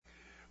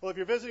Well, if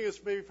you're visiting us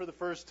maybe for the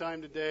first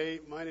time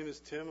today, my name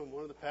is Tim. I'm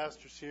one of the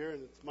pastors here,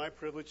 and it's my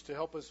privilege to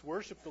help us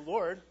worship the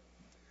Lord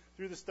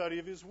through the study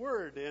of His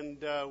Word.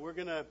 And we're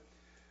going to,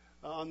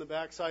 on the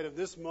backside of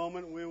this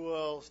moment, we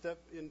will step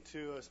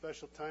into a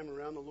special time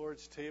around the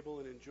Lord's table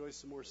and enjoy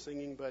some more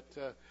singing. But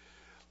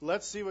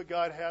let's see what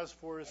God has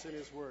for us in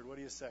His Word. What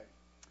do you say?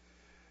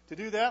 To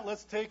do that,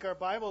 let's take our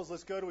Bibles.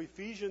 Let's go to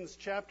Ephesians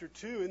chapter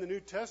 2 in the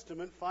New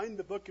Testament. Find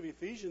the book of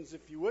Ephesians,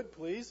 if you would,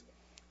 please.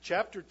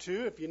 Chapter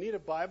 2, if you need a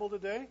Bible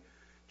today,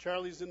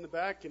 Charlie's in the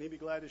back, and he'd be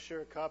glad to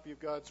share a copy of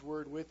God's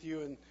Word with you.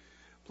 And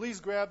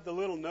please grab the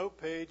little note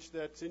page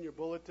that's in your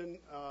bulletin.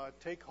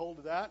 Take hold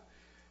of that,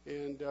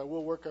 and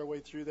we'll work our way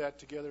through that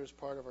together as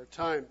part of our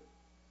time.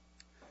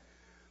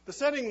 The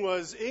setting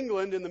was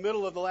England in the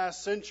middle of the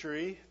last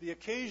century. The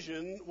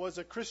occasion was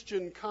a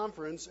Christian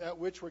conference at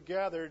which were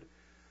gathered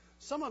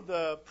some of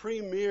the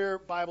premier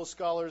Bible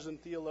scholars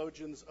and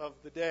theologians of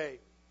the day.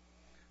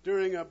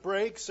 During a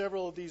break,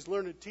 several of these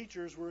learned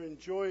teachers were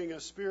enjoying a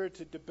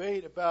spirited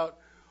debate about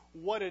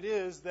what it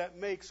is that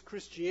makes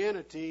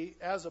Christianity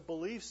as a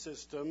belief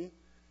system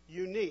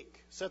unique,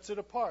 sets it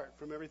apart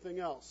from everything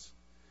else.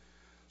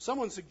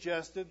 Someone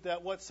suggested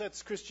that what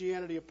sets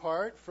Christianity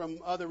apart from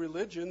other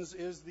religions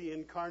is the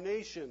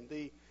incarnation,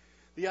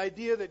 the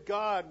idea that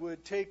God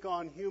would take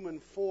on human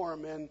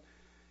form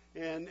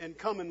and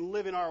come and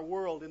live in our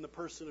world in the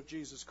person of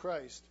Jesus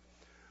Christ.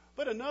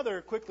 But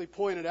another quickly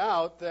pointed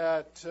out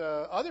that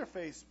other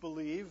faiths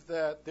believe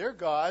that their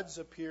gods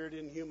appeared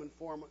in human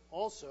form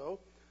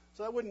also,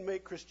 so that wouldn't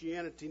make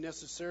Christianity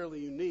necessarily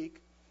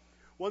unique.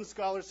 One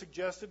scholar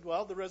suggested,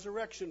 well, the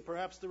resurrection,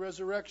 perhaps the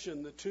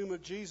resurrection, the tomb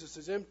of Jesus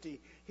is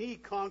empty. He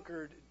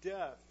conquered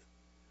death.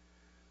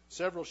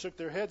 Several shook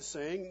their heads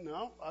saying,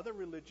 no, other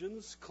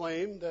religions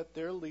claim that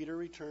their leader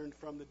returned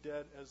from the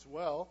dead as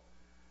well.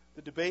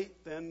 The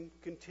debate then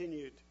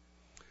continued.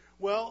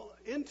 Well,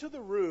 into the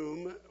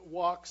room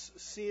walks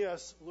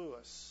C.S.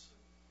 Lewis,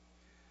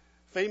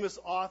 famous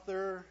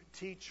author,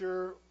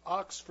 teacher,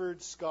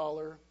 Oxford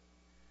scholar,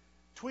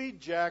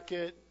 tweed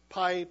jacket,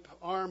 pipe,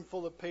 arm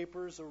full of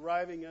papers,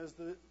 arriving as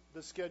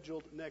the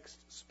scheduled next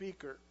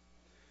speaker.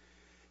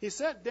 He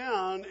sat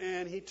down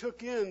and he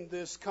took in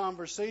this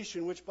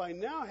conversation, which by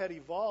now had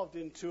evolved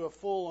into a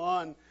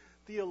full-on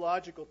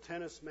theological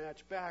tennis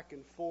match, back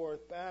and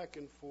forth, back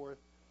and forth.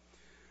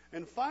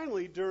 And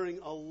finally, during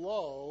a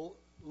lull,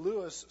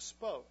 Lewis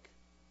spoke.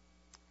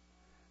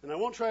 And I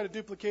won't try to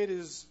duplicate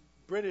his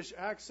British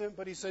accent,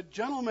 but he said,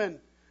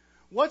 "Gentlemen,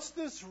 what's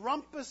this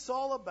rumpus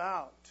all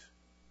about?"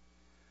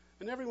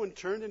 And everyone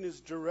turned in his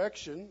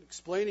direction,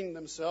 explaining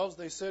themselves.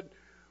 They said,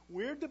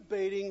 "We're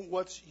debating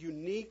what's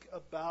unique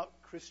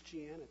about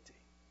Christianity."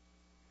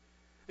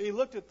 And he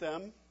looked at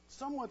them,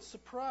 somewhat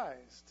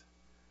surprised,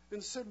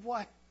 and said,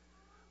 "Why,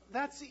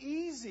 that's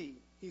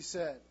easy," he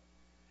said.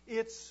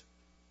 "It's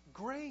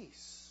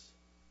grace.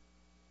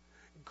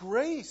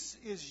 Grace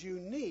is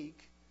unique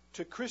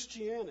to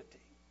Christianity,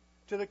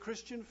 to the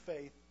Christian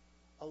faith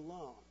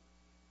alone."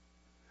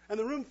 And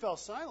the room fell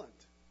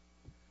silent.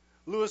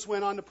 Lewis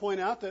went on to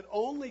point out that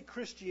only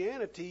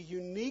Christianity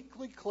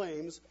uniquely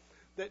claims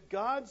that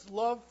God's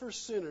love for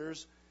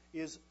sinners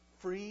is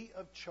free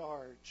of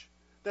charge,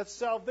 that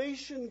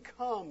salvation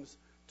comes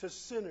to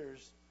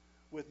sinners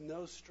with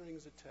no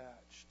strings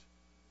attached.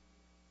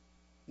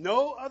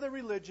 No other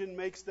religion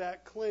makes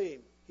that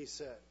claim, he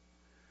said.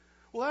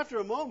 Well, after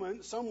a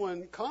moment,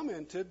 someone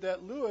commented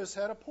that Lewis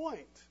had a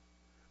point.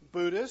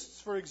 Buddhists,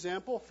 for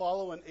example,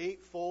 follow an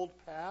eightfold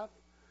path.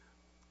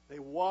 They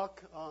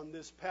walk on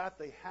this path.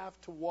 They have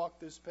to walk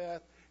this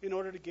path in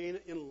order to gain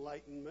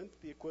enlightenment,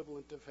 the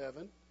equivalent of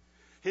heaven.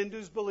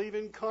 Hindus believe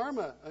in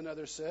karma,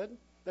 another said,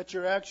 that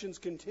your actions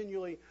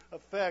continually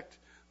affect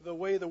the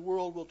way the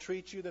world will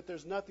treat you, that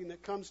there's nothing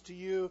that comes to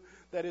you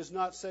that is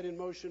not set in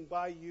motion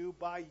by you,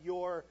 by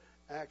your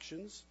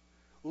actions.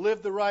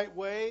 Live the right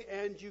way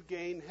and you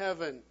gain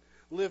heaven.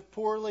 Live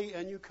poorly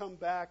and you come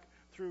back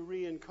through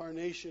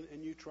reincarnation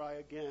and you try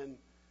again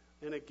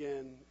and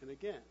again and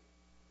again.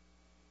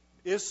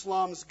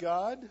 Islam's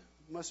God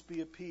must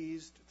be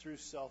appeased through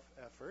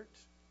self-effort.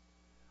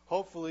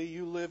 Hopefully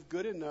you live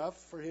good enough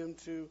for him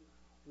to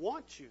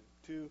want you,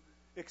 to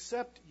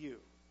accept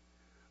you.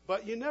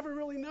 But you never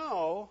really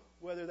know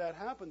whether that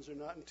happens or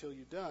not until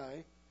you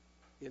die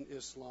in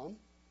Islam.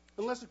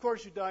 Unless, of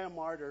course, you die a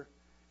martyr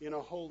in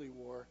a holy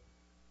war.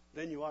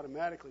 Then you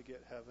automatically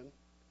get heaven.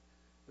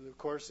 And, of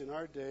course, in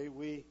our day,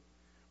 we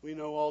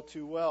know all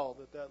too well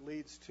that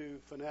leads to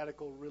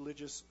fanatical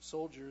religious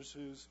soldiers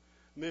whose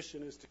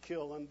mission is to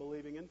kill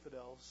unbelieving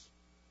infidels.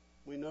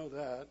 We know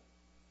that.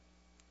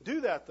 Do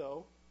that,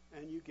 though,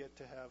 and you get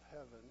to have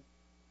heaven.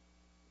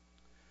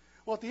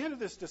 Well, at the end of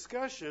this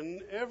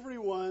discussion,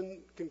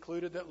 everyone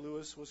concluded that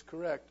Lewis was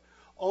correct.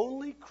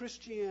 Only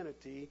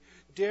Christianity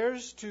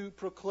dares to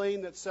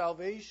proclaim that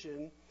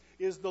salvation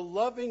is the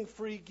loving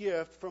free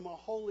gift from a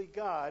holy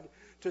God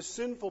to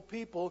sinful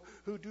people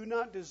who do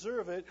not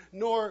deserve it,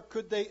 nor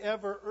could they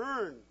ever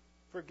earn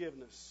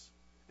forgiveness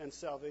and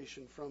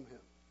salvation from Him.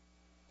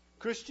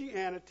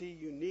 Christianity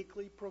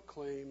uniquely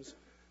proclaims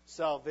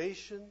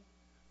salvation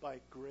by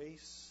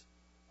grace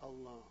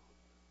alone.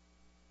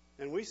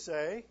 And we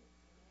say,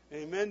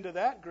 amen to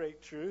that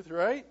great truth,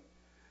 right?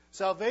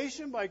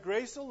 Salvation by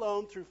grace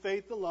alone, through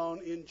faith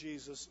alone, in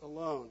Jesus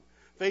alone.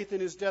 Faith in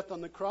his death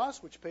on the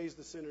cross, which pays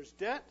the sinner's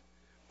debt.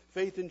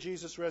 Faith in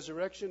Jesus'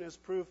 resurrection as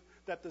proof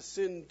that the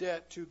sin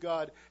debt to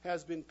God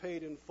has been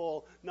paid in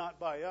full, not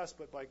by us,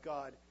 but by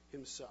God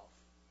himself.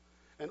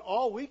 And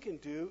all we can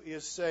do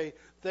is say,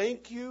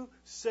 thank you,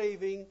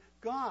 saving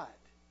God,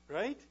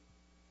 right?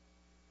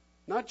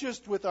 Not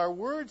just with our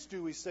words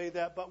do we say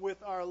that, but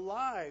with our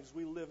lives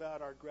we live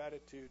out our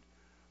gratitude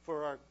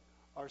for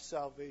our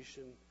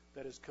salvation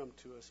that has come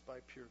to us by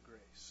pure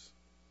grace.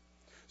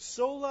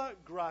 Sola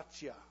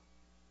gratia.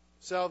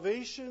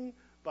 Salvation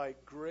by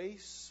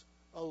grace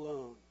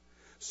alone.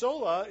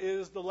 Sola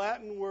is the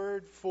Latin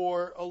word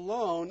for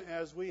alone,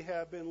 as we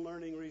have been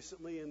learning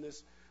recently in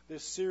this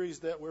series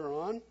that we're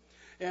on.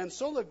 And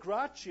sola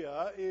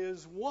gratia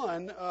is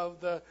one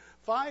of the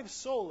 5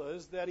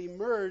 solas that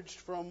emerged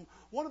from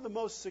one of the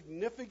most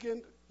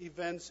significant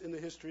events in the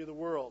history of the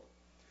world.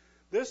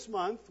 This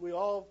month, we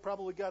all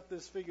probably got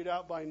this figured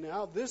out by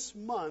now, this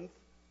month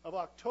of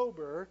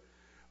October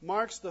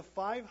marks the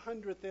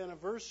 500th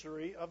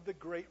anniversary of the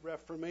Great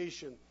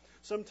Reformation,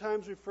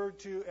 sometimes referred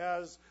to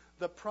as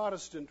the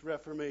Protestant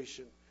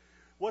Reformation.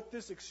 What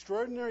this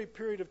extraordinary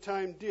period of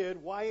time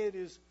did, why it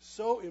is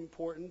so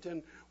important,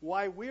 and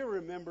why we're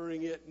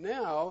remembering it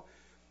now,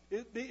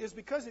 is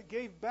because it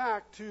gave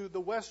back to the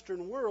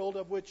Western world,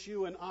 of which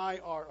you and I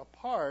are a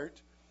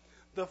part,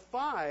 the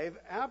 5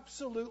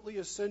 absolutely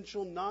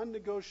essential,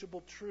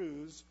 non-negotiable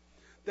truths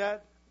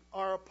that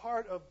are a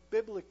part of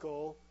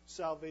biblical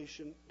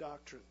salvation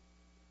doctrine.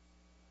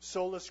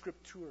 Sola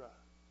scriptura,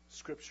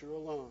 Scripture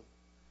alone.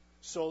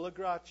 Sola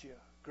gratia,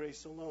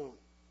 grace alone.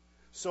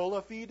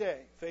 Sola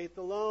fide, faith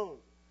alone.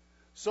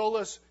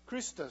 Solus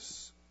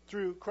Christus,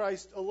 through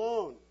Christ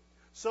alone.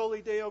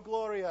 Soli Deo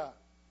gloria,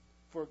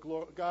 for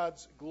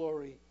God's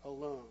glory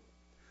alone.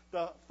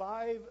 The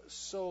 5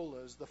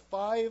 solas, the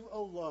 5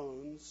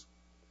 alones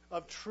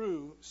of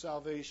true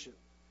salvation.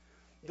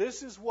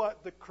 This is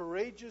what the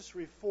courageous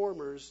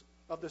reformers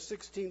of the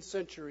 16th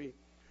century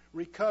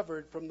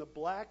recovered from the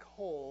black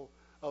hole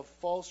of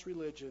false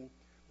religion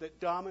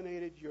that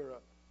dominated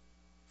Europe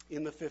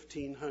in the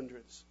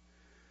 1500s.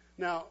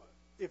 Now,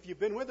 if you've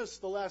been with us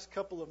the last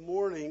couple of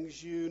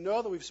mornings, you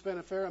know that we've spent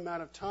a fair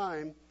amount of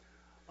time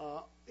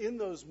in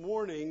those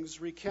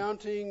mornings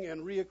recounting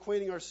and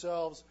reacquainting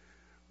ourselves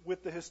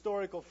with the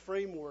historical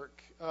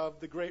framework of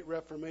the Great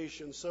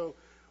Reformation. So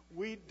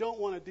we don't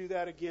want to do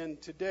that again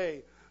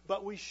today.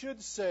 But we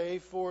should say,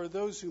 for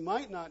those who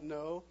might not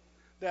know,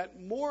 that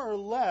more or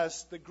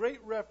less the Great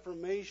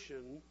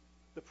Reformation,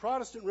 the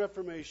Protestant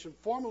Reformation,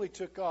 formally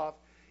took off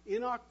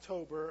in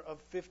October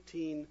of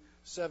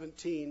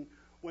 1517,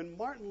 when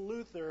Martin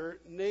Luther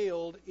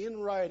nailed in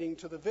writing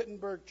to the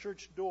Wittenberg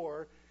church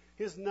door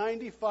his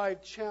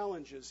 95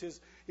 challenges,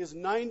 his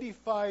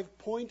 95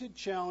 pointed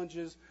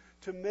challenges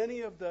to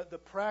many of the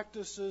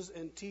practices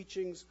and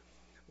teachings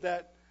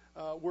that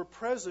were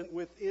present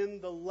within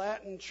the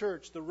Latin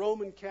Church, the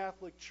Roman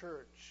Catholic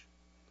Church,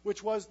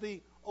 which was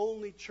the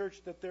only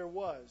church that there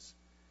was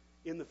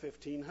in the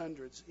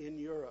 1500s in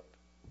Europe.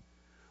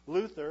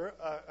 Luther,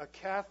 a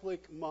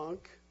Catholic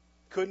monk,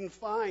 couldn't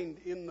find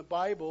in the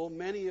Bible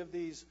many of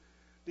these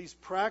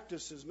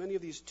practices, many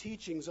of these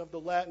teachings of the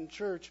Latin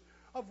Church,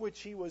 of which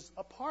he was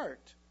a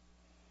part.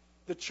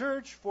 The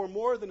church, for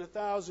more than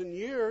 1,000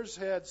 years,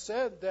 had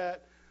said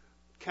that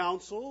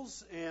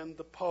councils and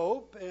the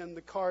Pope and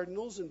the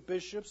cardinals and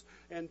bishops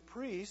and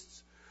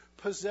priests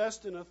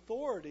possessed an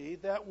authority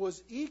that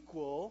was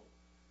equal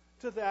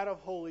to that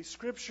of Holy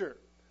Scripture.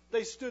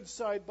 They stood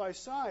side by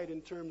side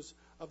in terms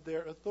of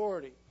their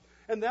authority.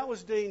 And that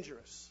was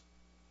dangerous.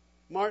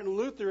 Martin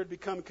Luther had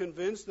become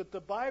convinced that the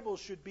Bible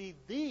should be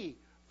the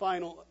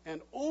final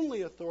and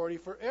only authority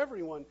for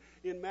everyone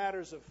in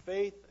matters of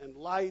faith and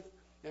life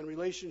and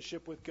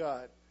relationship with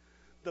God.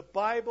 The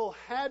Bible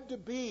had to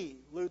be,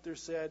 Luther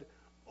said,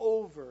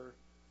 over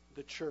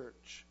the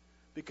church,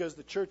 because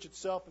the church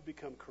itself had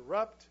become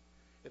corrupt,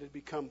 it had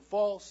become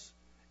false,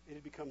 it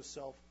had become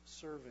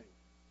self-serving.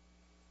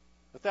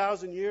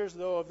 1,000 years,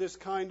 though, of this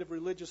kind of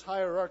religious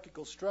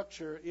hierarchical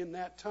structure in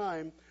that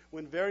time,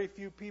 when very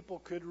few people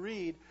could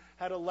read,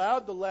 had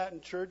allowed the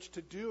Latin Church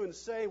to do and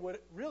say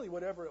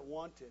whatever it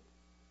wanted.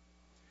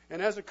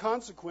 And as a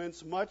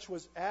consequence, much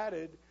was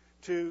added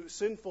to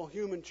sinful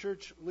human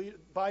church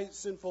by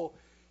sinful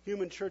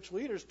human church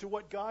leaders to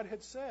what God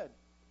had said.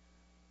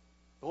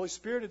 The Holy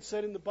Spirit had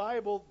said in the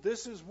Bible,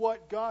 this is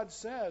what God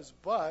says,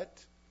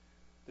 but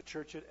the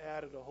church had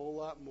added a whole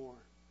lot more.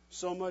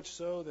 So much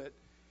so that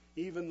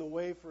even the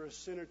way for a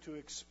sinner to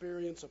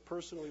experience a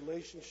personal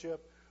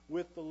relationship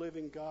with the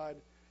living God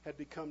had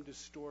become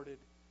distorted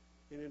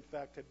and in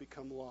fact had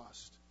become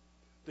lost.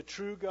 The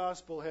true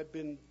gospel had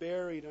been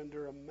buried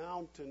under a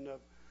mountain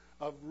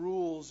of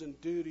rules and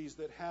duties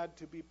that had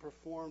to be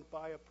performed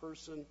by a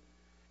person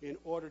in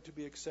order to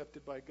be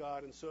accepted by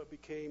God. And so it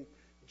became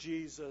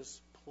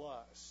Jesus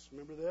plus.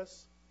 Remember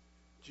this?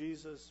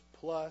 Jesus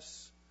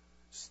plus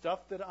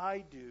stuff that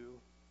I do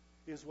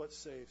is what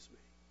saves me.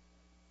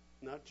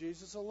 Not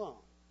Jesus alone,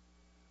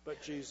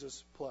 but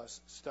Jesus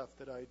plus stuff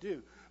that I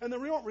do. And the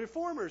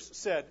reformers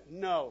said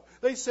no.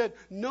 They said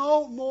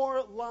no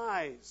more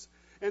lies.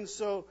 And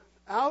so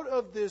out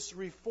of this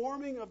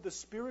reforming of the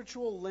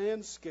spiritual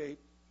landscape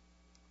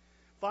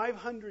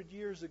 500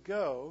 years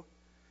ago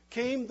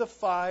came the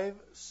 5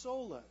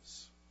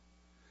 solas.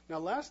 Now,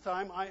 last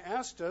time I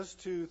asked us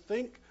to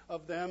think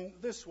of them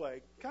this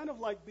way, kind of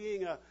like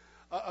being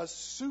a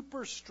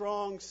super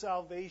strong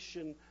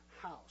salvation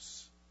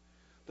house.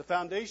 The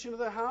foundation of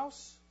the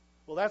house,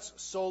 well, that's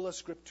sola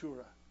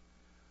scriptura.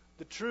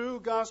 The true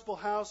gospel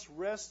house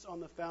rests on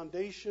the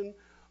foundation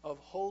of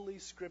Holy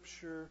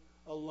Scripture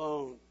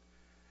alone.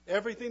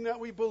 Everything that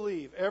we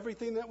believe,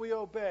 everything that we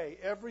obey,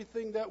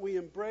 everything that we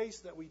embrace,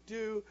 that we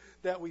do,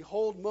 that we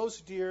hold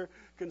most dear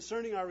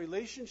concerning our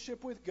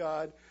relationship with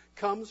God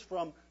comes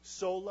from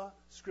sola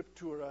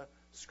scriptura,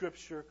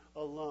 Scripture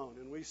alone.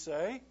 And we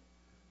say,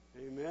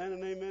 amen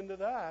and amen to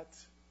that.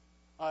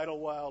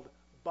 Idlewild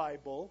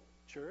Bible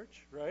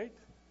Church, right?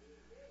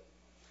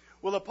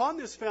 Well, upon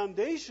this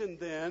foundation,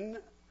 then,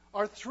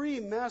 are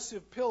 3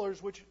 massive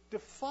pillars which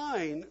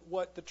define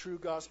what the true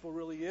gospel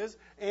really is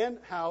and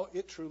how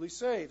it truly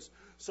saves.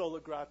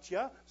 Sola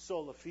gratia,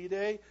 sola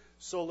fide,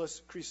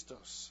 solus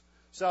Christos.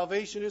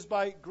 Salvation is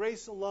by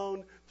grace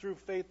alone, through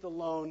faith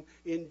alone,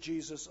 in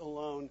Jesus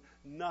alone.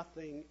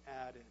 Nothing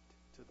added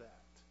to that.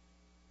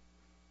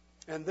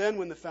 And then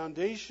when the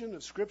foundation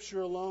of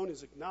Scripture alone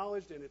is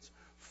acknowledged and it's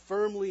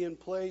firmly in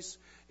place,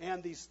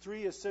 and these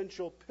 3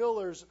 essential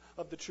pillars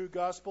of the true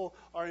gospel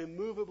are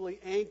immovably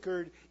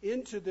anchored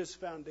into this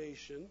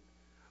foundation,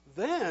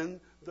 then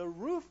the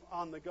roof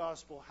on the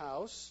gospel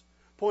house,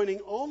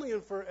 pointing only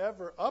and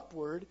forever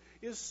upward,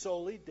 is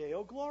soli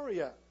Deo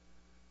Gloria,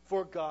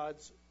 for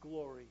God's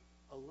glory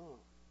alone.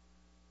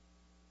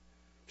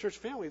 Church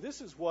family, this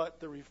is what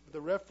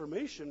the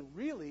Reformation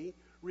really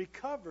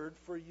recovered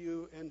for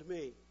you and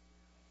me.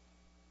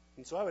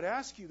 And so I would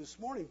ask you this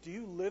morning, do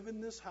you live in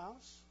this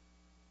house?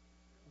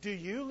 Do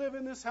you live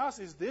in this house?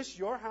 Is this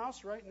your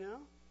house right now?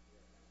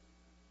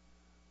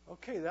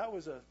 Okay, that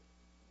was a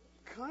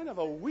kind of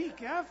a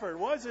weak effort,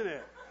 wasn't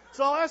it?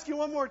 So I'll ask you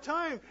one more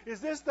time. Is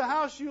this the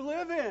house you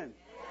live in?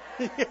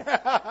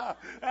 Yeah,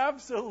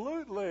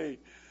 absolutely.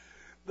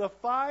 The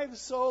 5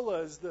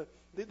 solas,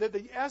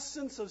 the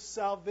essence of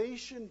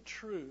salvation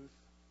truth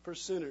for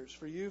sinners,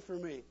 for you, for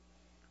me.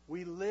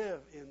 We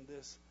live in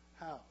this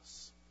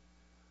house.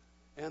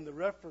 And the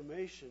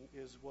Reformation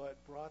is what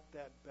brought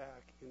that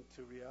back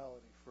into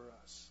reality for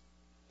us.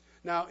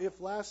 Now,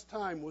 if last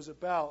time was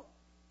about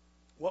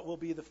what will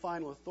be the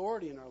final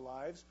authority in our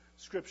lives,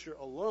 Scripture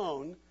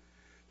alone,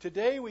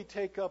 today we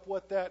take up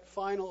what that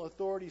final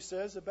authority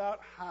says about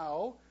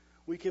how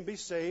we can be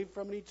saved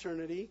from an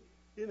eternity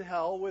in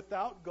hell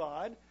without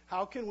God.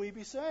 How can we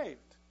be saved?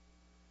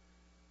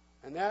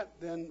 And that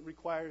then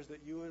requires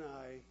that you and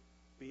I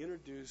be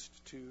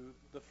introduced to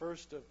the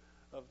first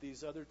of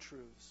these other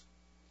truths.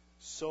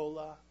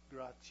 Sola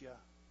gratia,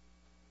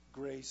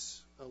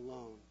 grace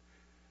alone.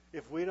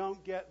 If we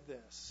don't get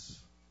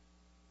this,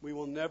 we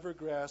will never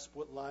grasp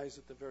what lies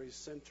at the very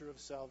center of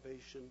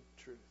salvation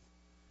truth.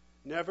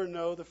 Never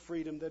know the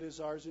freedom that is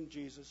ours in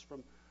Jesus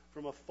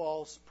from a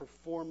false,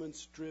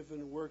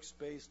 performance-driven,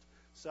 works-based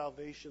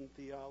salvation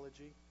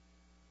theology.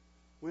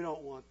 We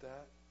don't want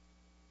that.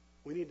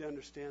 We need to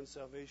understand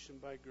salvation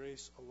by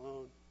grace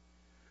alone.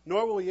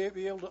 Nor will we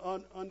be able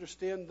to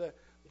understand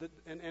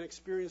and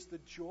experience the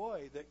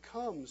joy that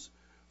comes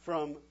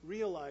from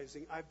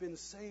realizing I've been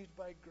saved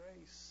by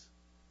grace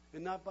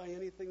and not by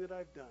anything that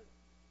I've done,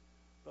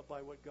 but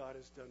by what God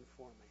has done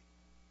for me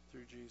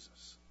through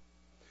Jesus.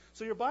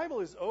 So your Bible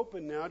is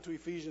open now to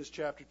Ephesians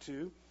chapter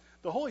 2.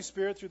 The Holy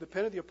Spirit, through the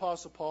pen of the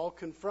Apostle Paul,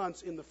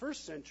 confronts in the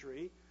first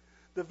century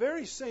the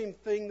very same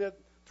thing that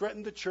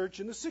threatened the church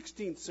in the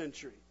 16th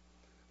century.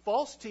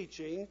 False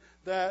teaching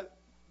that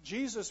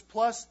Jesus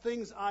plus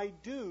things I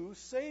do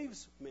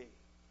saves me.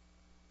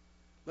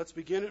 Let's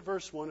begin at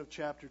verse 1 of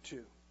chapter 2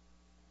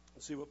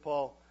 and see what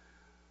Paul,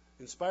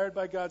 inspired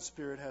by God's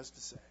Spirit, has to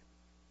say.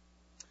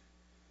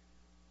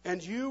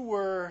 And you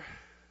were,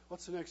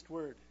 what's the next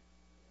word?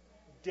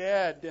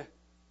 Dead.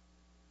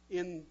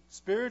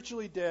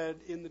 Spiritually dead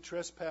in the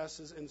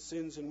trespasses and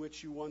sins in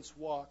which you once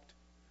walked,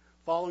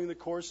 following the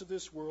course of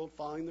this world,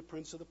 following the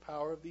prince of the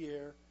power of the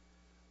air,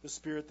 the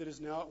spirit that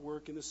is now at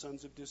work in the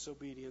sons of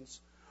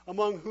disobedience,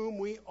 among whom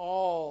we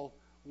all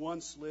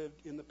once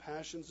lived in the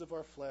passions of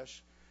our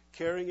flesh,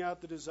 carrying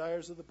out the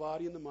desires of the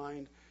body and the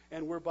mind,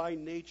 and were by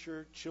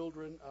nature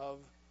children of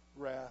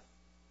wrath,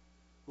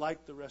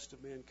 like the rest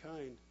of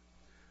mankind.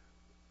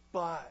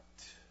 But,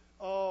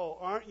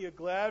 aren't you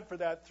glad for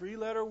that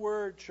 3-letter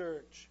word,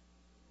 church?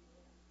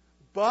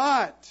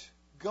 But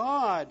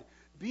God,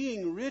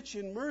 being rich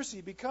in mercy,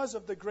 because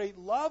of the great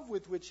love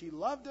with which He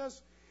loved us,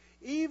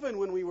 even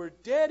when we were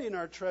dead in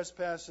our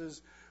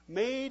trespasses,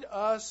 made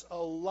us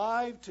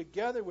alive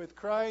together with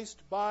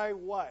Christ by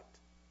what?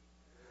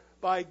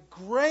 By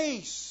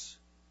grace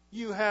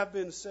you have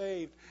been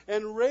saved,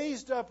 and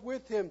raised up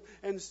with him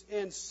and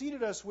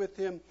seated us with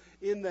him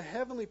in the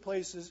heavenly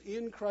places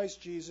in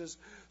Christ Jesus,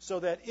 so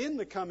that in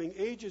the coming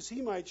ages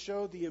he might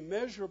show the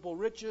immeasurable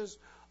riches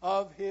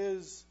of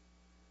his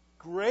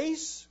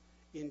grace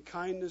in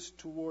kindness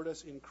toward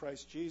us in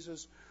Christ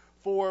Jesus.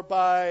 For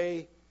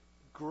by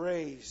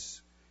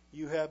grace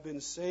you have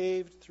been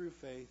saved through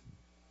faith,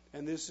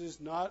 and this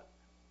is not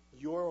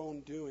your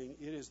own doing,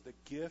 it is the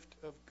gift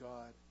of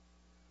God,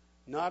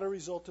 not a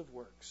result of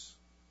works,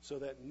 so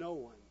that no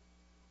one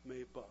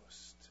may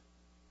boast.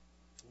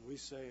 And we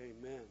say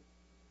amen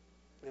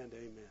and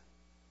amen.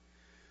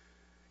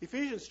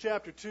 Ephesians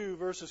chapter 2,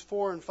 verses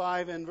 4 and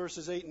 5 and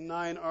verses 8 and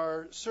 9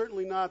 are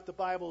certainly not the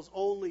Bible's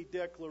only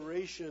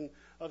declaration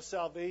of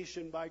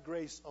salvation by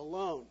grace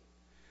alone,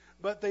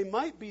 but they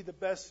might be the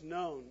best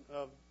known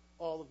of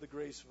all of the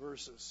grace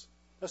verses,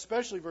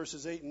 especially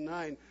verses 8 and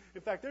 9.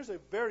 In fact, there's a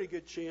very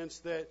good chance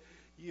that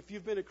if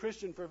you've been a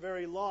Christian for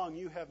very long,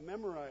 you have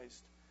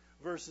memorized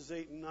verses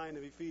 8 and 9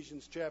 of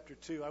Ephesians chapter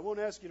 2. I won't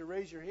ask you to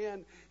raise your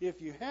hand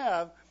if you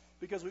have,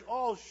 because we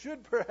all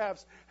should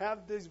perhaps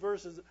have these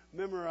verses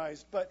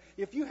memorized. But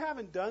if you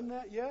haven't done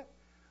that yet,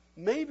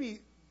 maybe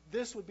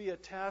this would be a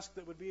task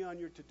that would be on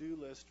your to-do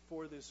list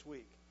for this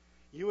week.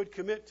 You would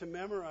commit to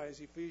memorize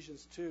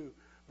Ephesians 2,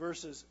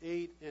 verses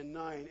 8 and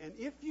 9. And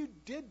if you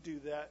did do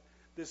that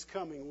this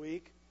coming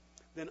week,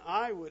 then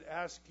I would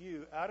ask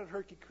you out at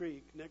Herky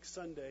Creek next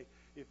Sunday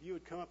if you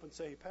would come up and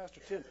say,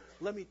 Pastor Tim,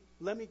 let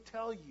me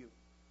tell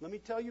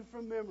you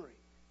from memory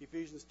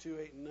Ephesians 2,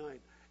 8 and 9.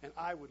 And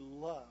I would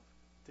love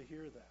to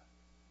hear that.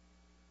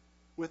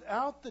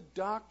 Without the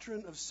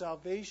doctrine of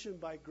salvation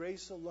by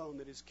grace alone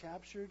that is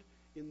captured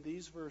in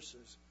these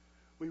verses,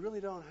 we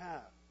really don't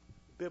have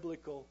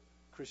biblical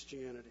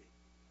Christianity.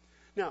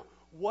 Now,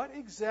 what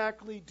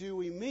exactly do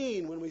we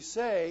mean when we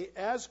say,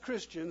 as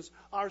Christians,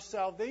 our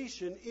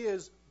salvation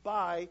is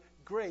by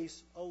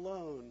grace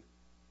alone?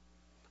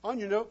 On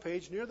your note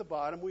page near the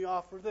bottom, we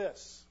offer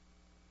this.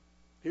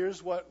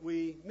 Here's what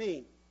we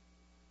mean.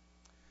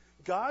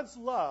 God's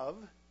love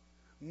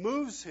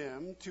moves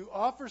him to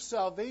offer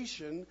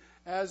salvation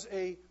as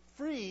a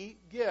free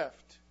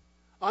gift,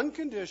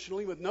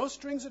 unconditionally, with no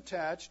strings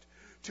attached,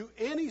 to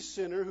any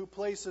sinner who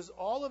places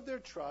all of their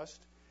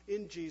trust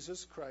in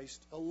Jesus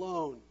Christ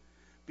alone,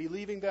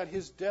 believing that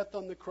his death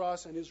on the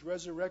cross and his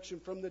resurrection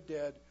from the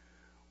dead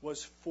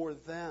was for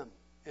them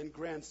and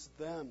grants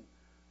them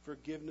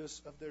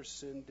forgiveness of their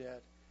sin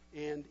debt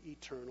and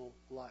eternal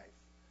life.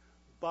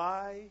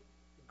 By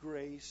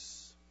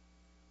grace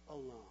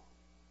alone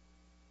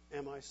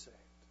am I saved.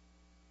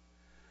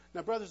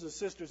 Now, brothers and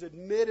sisters,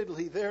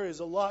 admittedly, there is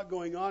a lot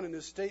going on in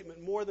this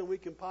statement, more than we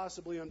can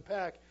possibly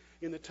unpack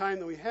in the time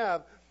that we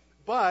have.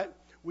 But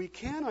we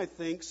can, I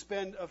think,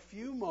 spend a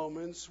few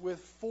moments with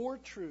four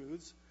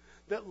truths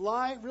that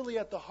lie really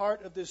at the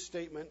heart of this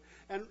statement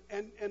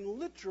and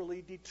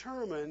literally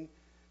determine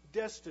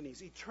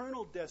destinies,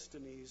 eternal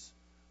destinies,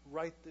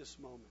 right this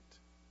moment.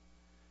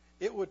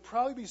 It would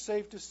probably be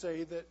safe to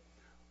say that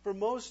for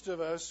most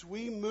of us,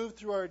 we move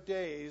through our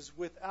days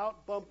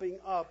without bumping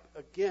up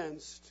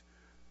against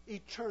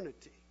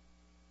eternity.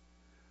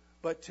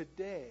 But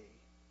today,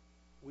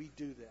 we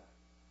do that.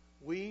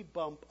 We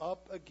bump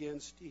up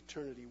against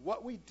eternity.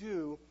 What we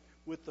do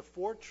with the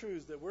four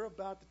truths that we're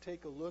about to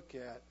take a look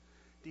at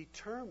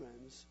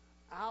determines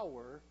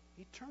our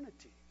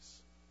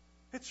eternities.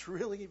 It's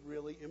really,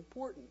 really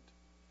important.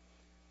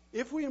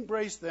 If we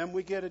embrace them,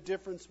 we get a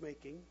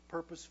difference-making,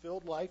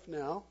 purpose-filled life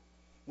now.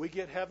 We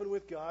get heaven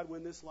with God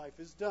when this life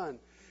is done.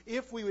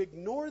 If we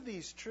ignore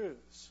these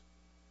truths,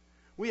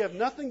 we have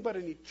nothing but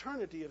an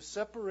eternity of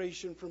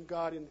separation from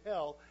God in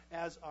hell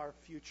as our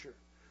future.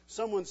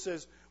 Someone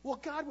says, well,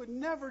 God would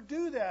never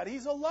do that.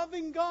 He's a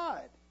loving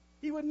God.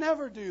 He would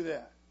never do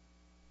that.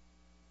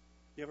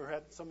 You ever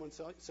had someone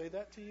say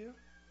that to you?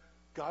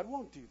 God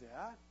won't do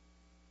that.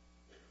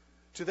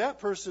 To that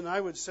person, I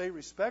would say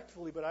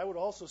respectfully, but I would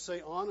also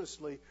say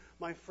honestly,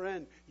 my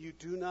friend, you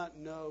do not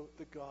know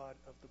the God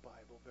of the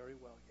Bible very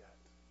well yet.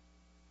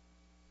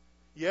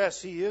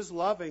 Yes, He is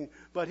loving,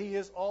 but He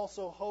is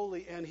also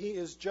holy, and He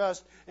is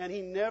just, and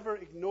He never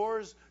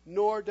ignores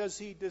nor does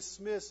He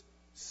dismiss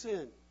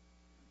sin.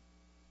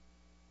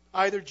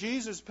 Either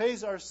Jesus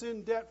pays our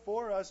sin debt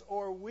for us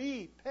or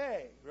we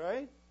pay,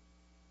 right?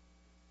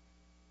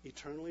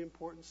 Eternally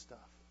important stuff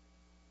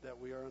that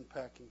we are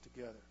unpacking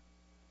together.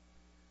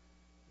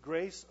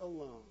 Grace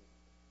alone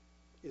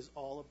is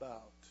all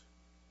about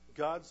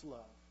God's love,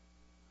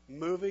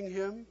 moving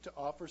Him to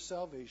offer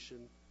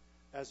salvation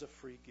as a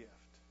free gift,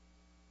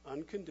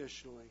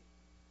 unconditionally,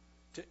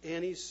 to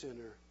any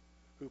sinner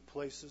who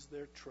places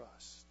their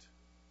trust,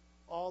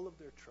 all of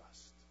their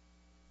trust,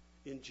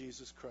 in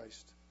Jesus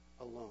Christ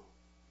alone.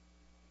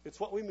 It's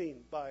what we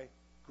mean by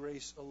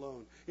grace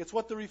alone. It's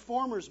what the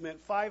Reformers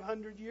meant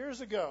 500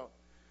 years ago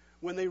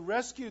when they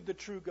rescued the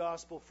true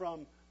gospel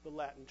from the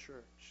Latin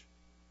Church.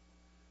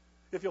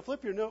 If you'll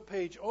flip your note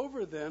page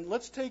over then,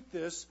 let's take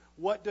this,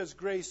 what does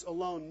grace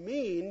alone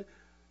mean,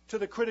 to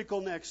the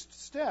critical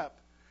next step.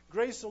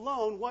 Grace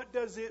alone, what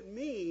does it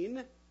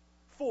mean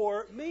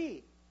for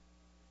me.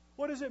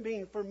 What does it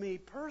mean for me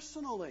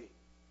personally,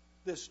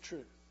 this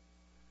truth?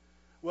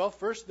 Well,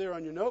 first there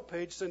on your note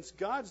page, since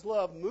God's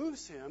love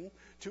moves him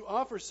to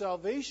offer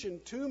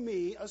salvation to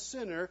me, a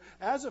sinner,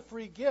 as a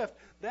free gift,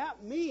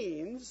 that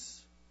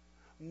means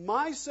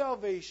my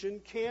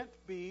salvation can't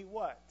be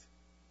what?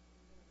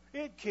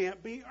 It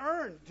can't be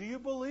earned. Do you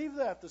believe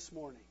that this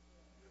morning?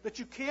 That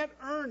you can't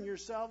earn your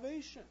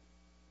salvation.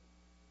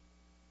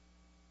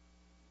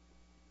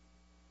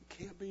 It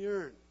can't be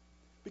earned.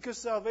 Because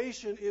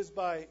salvation is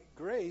by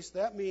grace,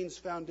 that means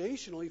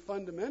foundationally,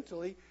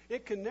 fundamentally,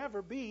 it can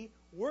never be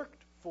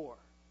worked for.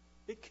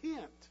 It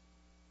can't.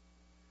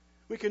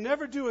 We can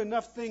never do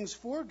enough things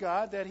for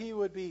God that he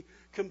would be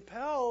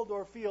compelled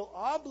or feel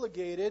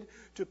obligated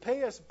to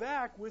pay us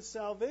back with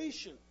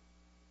salvation.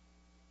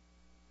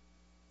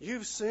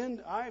 You've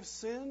sinned, I've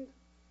sinned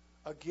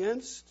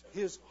against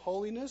his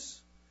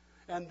holiness,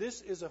 and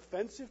this is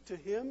offensive to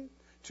him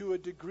to a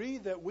degree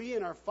that we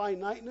in our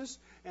finiteness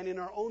and in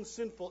our own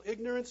sinful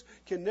ignorance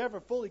can never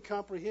fully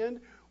comprehend.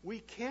 We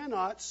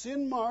cannot,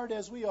 sin-marred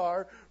as we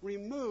are,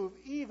 remove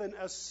even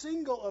a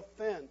single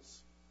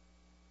offense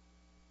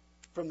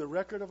from the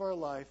record of our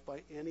life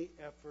by any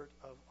effort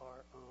of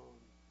our own.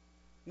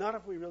 Not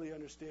if we really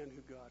understand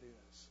who God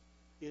is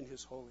in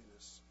his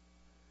holiness.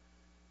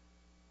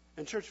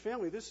 And church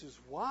family, this is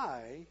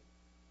why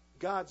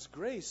God's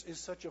grace is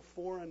such a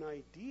foreign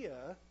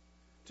idea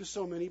to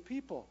so many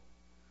people.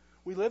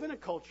 We live in a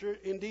culture,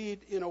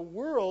 indeed in a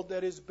world,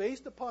 that is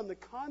based upon the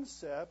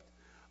concept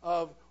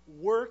of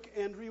work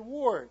and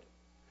reward,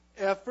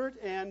 effort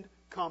and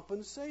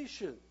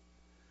compensation.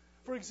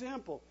 For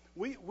example,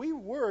 we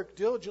work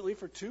diligently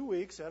for 2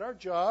 weeks at our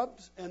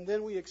jobs, and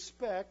then we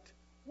expect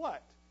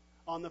what?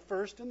 On the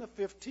 1st and the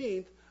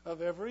 15th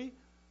of every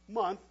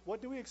month,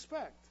 what do we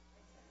expect?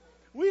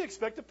 We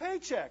expect a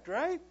paycheck,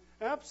 right?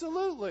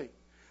 Absolutely.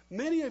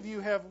 Many of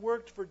you have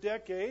worked for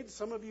decades.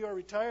 Some of you are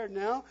retired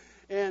now.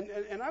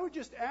 And I would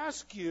just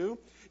ask you,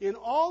 in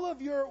all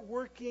of your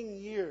working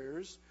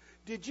years,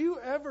 did you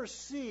ever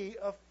see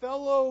a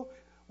fellow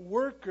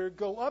worker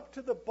go up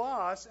to the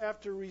boss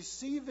after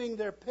receiving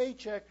their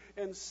paycheck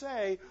and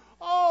say,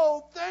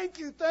 "Oh, thank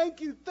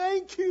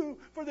you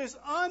for this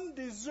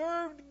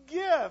undeserved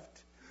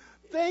gift.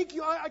 Thank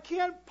you. I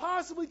can't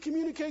possibly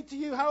communicate to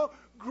you how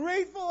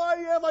grateful I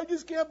am. I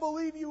just can't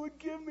believe you would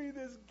give me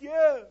this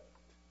gift,"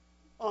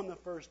 on the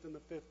 1st and the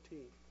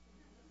 15th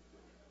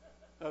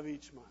of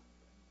each month.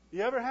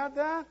 You ever had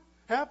that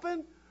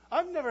happen?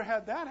 I've never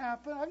had that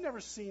happen. I've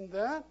never seen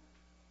that.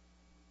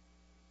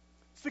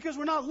 It's because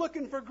we're not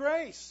looking for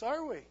grace,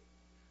 are we?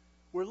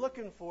 We're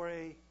looking for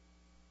a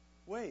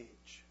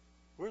wage.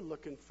 We're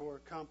looking for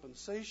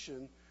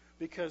compensation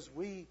because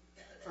we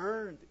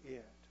earned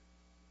it.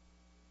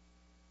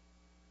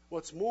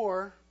 What's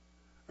more,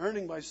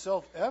 earning by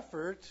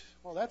self-effort,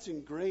 well, that's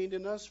ingrained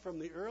in us from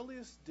the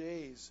earliest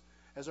days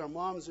as our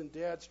moms and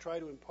dads try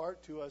to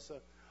impart to us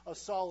a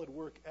solid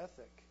work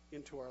ethic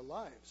into our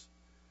lives.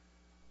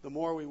 The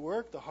more we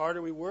work, the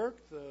harder we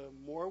work, the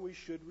more we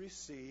should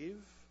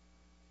receive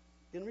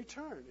in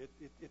return.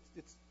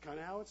 It's kind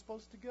of how it's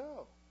supposed to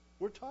go.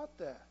 We're taught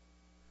that.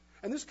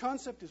 And this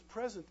concept is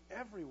present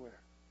everywhere.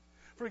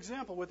 For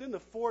example, within the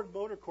Ford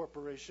Motor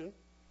Corporation,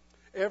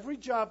 every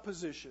job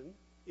position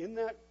in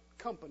that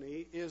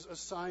company is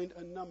assigned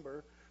a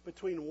number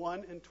between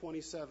 1 and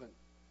 27.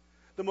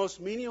 The most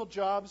menial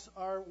jobs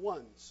are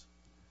 1s.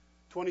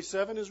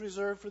 27 is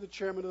reserved for the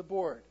chairman of the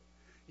board.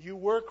 You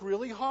work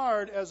really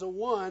hard as a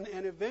 1,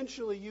 and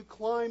eventually you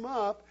climb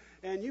up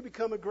and you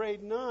become a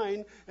grade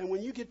 9, and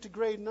when you get to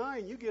grade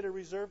 9, you get a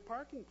reserved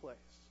parking place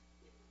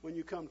when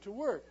you come to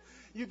work.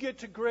 You get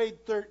to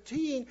grade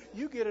 13,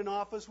 you get an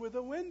office with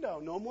a window.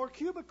 No more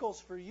cubicles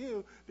for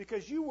you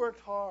because you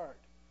worked hard.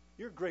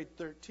 You're grade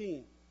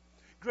 13.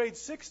 Grade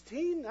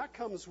 16, that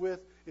comes with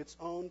its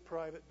own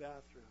private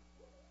bathroom.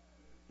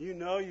 You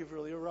know you've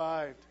really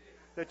arrived,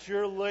 that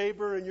your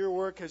labor and your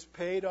work has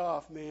paid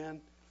off,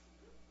 man.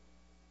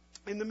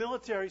 In the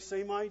military,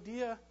 same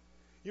idea.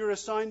 You're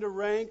assigned a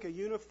rank, a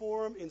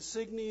uniform,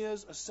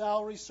 insignias, a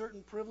salary,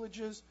 certain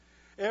privileges.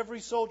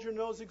 Every soldier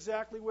knows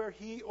exactly where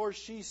he or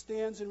she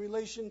stands in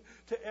relation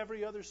to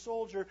every other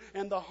soldier.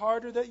 And the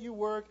harder that you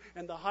work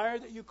and the higher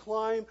that you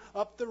climb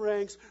up the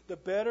ranks, the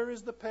better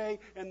is the pay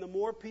and the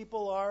more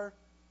people are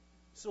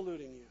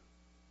saluting you.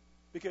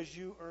 Because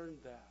you earned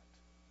that.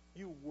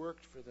 You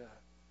worked for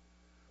that.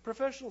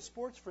 Professional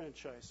sports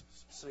franchises,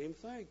 same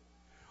thing.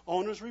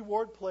 Owners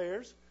reward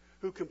players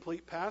who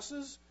complete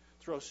passes,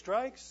 throw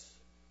strikes,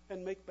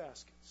 and make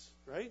baskets,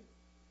 right?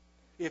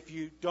 If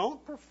you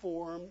don't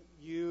perform,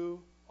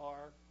 you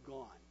are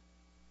gone.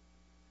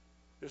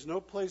 There's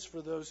no place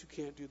for those who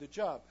can't do the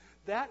job.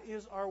 That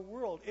is our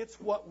world. It's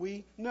what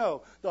we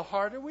know. The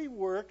harder we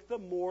work, the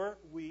more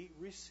we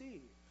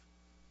receive.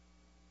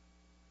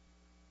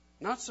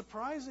 Not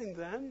surprising,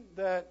 then,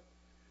 that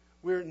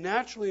we're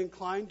naturally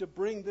inclined to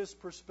bring this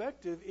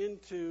perspective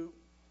into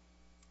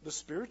the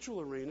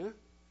spiritual arena.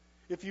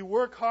 If you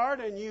work hard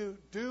and you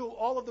do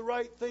all of the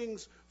right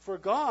things for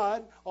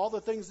God, all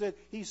the things that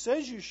He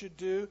says you should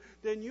do,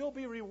 then you'll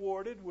be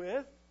rewarded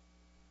with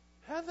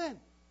heaven.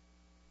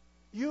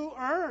 You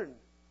earn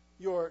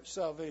your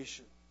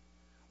salvation.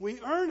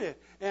 We earn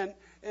it.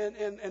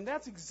 And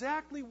that's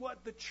exactly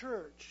what the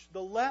church,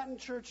 the Latin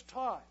church,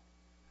 taught.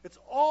 It's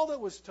all that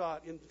was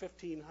taught in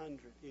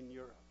 1500 in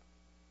Europe.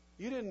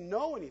 You didn't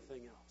know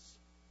anything else.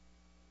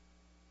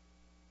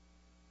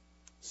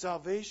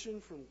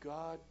 Salvation from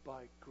God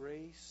by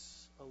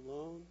grace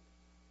alone.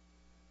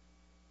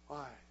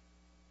 Why?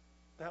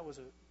 That was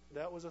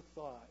a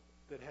thought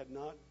that had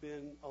not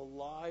been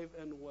alive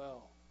and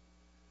well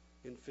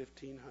in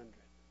 1500.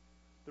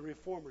 The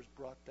Reformers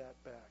brought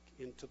that back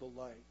into the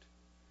light.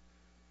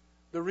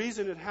 The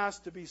reason it has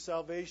to be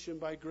salvation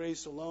by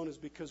grace alone is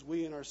because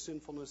we in our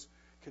sinfulness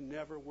can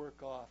never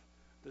work off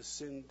the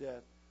sin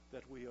debt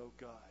that we owe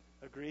God.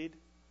 Agreed?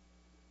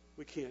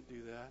 We can't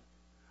do that.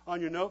 On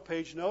your note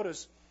page,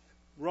 notice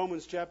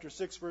Romans chapter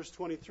 6, verse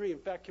 23. In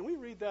fact, can we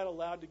read that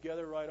aloud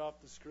together right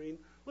off the screen?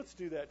 Let's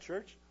do that,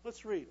 church.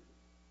 Let's read.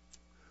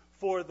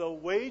 For the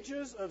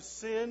wages of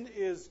sin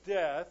is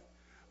death,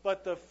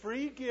 but the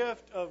free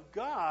gift of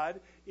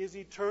God is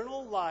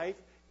eternal life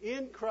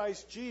in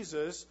Christ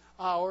Jesus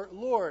our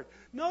Lord.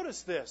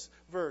 Notice this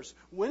verse.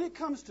 When it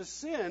comes to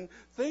sin,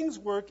 things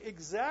work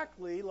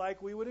exactly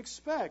like we would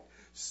expect.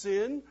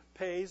 Sin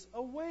pays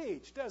a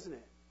wage, doesn't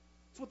it?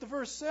 That's what the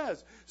verse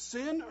says.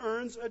 Sin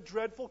earns a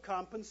dreadful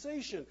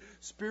compensation.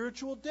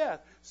 Spiritual death,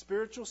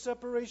 spiritual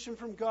separation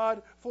from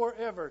God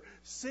forever.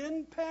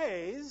 Sin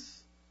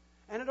pays,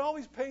 and it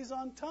always pays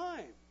on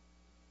time.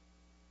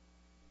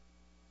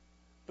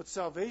 But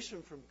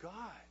salvation from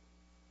God,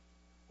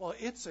 well,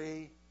 it's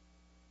a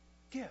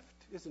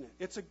gift, isn't it?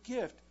 It's a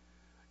gift.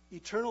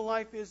 Eternal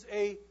life is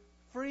a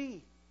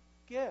free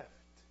gift.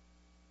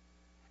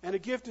 And a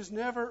gift is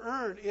never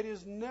earned. It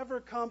is never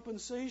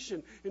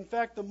compensation. In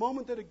fact, the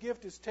moment that a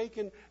gift is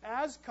taken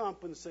as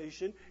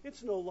compensation,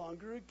 it's no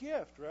longer a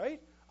gift,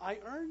 right? I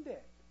earned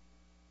it.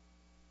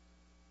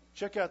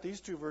 Check out these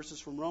two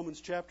verses from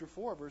Romans chapter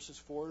 4, verses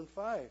 4 and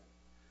 5.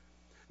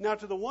 Now,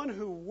 to the one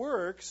who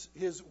works,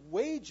 his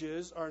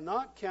wages are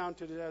not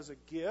counted as a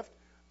gift,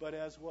 but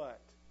as what?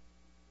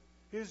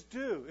 His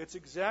due. It's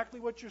exactly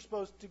what you're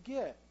supposed to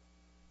get.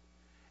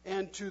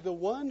 And to the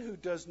one who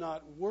does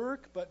not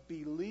work, but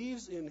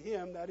believes in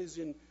Him, that is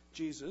in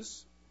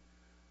Jesus,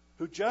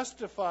 who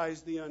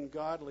justifies the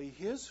ungodly,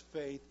 his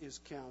faith is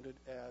counted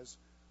as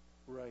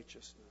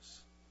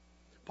righteousness.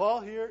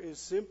 Paul here is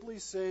simply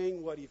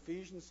saying what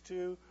Ephesians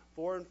 2,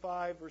 4 and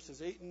 5,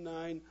 verses 8 and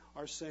 9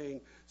 are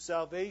saying.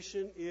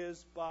 Salvation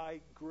is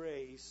by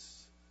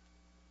grace,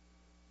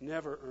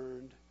 never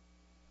earned.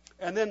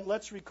 And then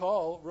let's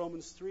recall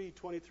Romans 3,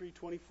 23,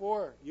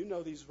 24. You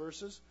know these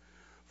verses.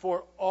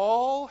 For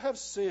all have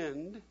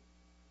sinned,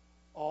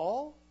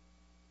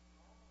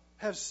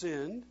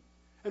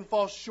 and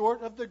fall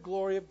short of the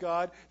glory of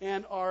God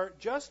and are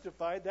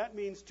justified. That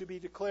means to be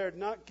declared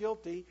not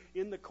guilty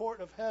in the court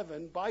of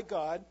heaven by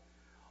God.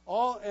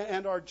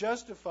 And are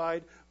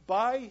justified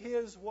by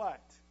His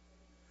what?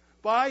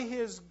 By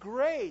His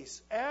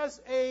grace as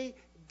a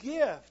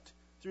gift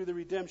through the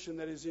redemption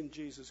that is in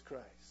Jesus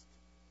Christ.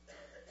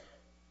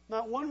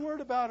 Not one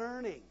word about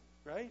earning,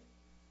 right?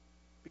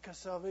 Because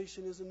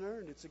salvation isn't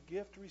earned. It's a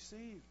gift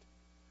received.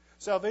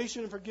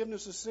 Salvation and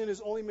forgiveness of sin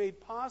is only made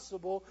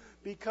possible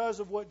because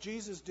of what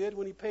Jesus did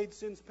when He paid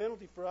sin's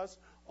penalty for us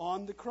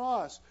on the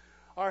cross.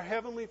 Our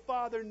Heavenly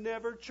Father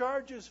never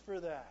charges for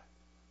that.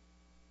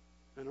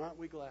 And aren't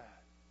we glad?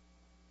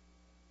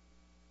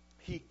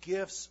 He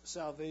gifts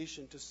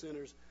salvation to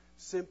sinners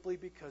simply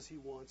because He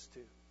wants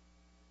to.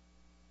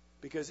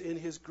 Because in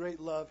His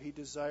great love, He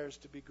desires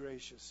to be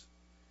gracious.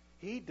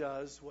 He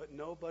does what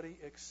nobody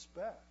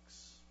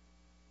expects.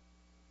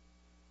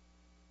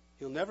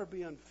 He'll never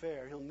be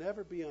unfair. He'll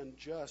never be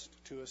unjust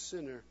to a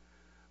sinner.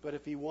 But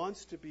if He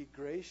wants to be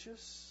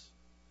gracious,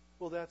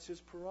 well, that's His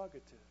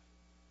prerogative.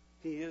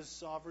 He is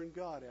sovereign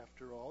God,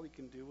 after all. He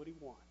can do what He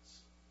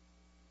wants.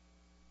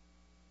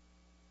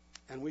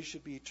 And we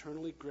should be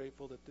eternally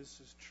grateful that this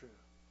is true.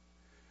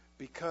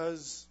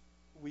 Because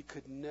we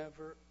could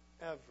never,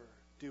 ever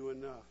do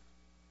enough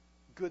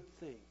good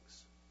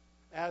things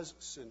as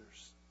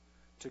sinners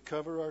to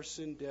cover our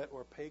sin debt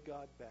or pay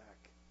God back.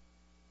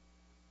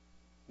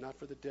 Not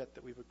for the debt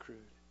that we've accrued.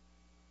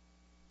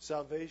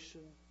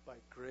 Salvation by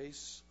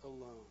grace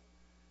alone.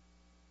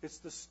 It's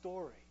the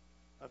story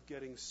of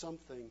getting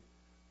something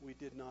we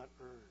did not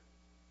earn.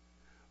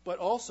 But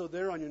also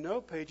there on your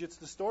note page, it's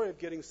the story of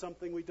getting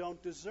something we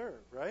don't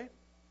deserve, right?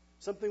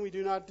 Something we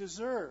do not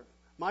deserve.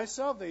 My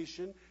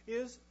salvation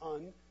is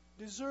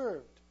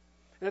undeserved.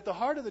 And at the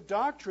heart of the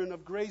doctrine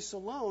of grace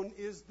alone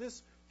is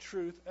this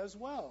truth as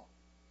well.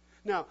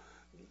 Now,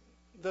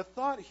 the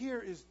thought here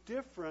is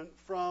different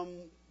from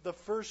the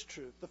first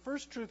truth. The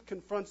first truth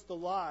confronts the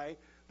lie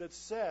that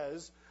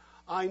says,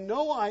 I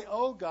know I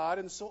owe God,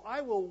 and so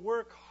I will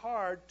work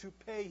hard to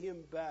pay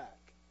Him back,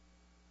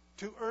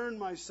 to earn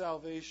my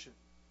salvation.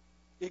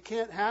 It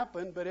can't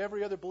happen, but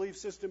every other belief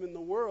system in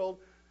the world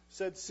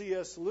said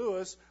C.S.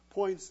 Lewis,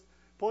 points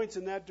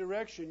in that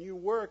direction. You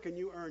work and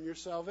you earn your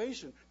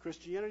salvation.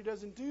 Christianity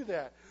doesn't do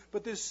that.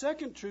 But this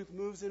second truth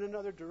moves in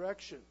another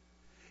direction.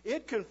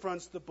 It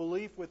confronts the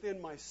belief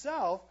within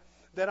myself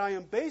that I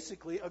am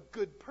basically a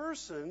good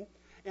person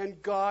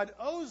and God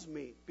owes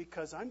me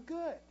because I'm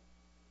good.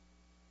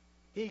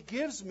 He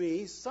gives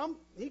me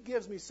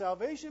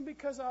salvation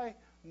because I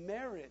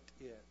merit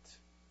it.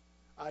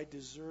 I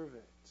deserve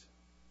it.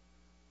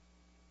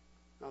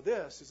 Now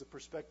this is a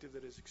perspective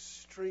that is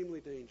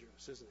extremely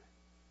dangerous, isn't it?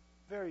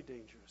 Very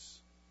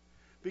dangerous.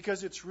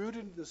 Because it's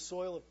rooted in the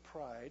soil of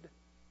pride,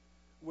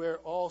 where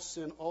all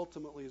sin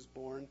ultimately is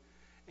born,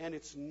 and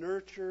it's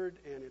nurtured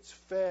and it's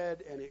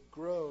fed and it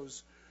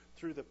grows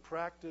through the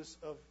practice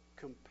of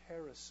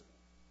comparison.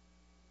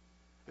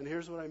 And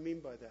here's what I mean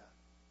by that.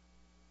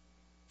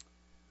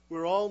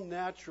 We're all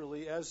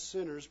naturally, as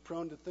sinners,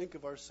 prone to think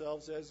of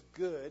ourselves as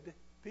good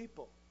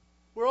people.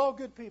 We're all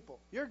good people.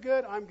 You're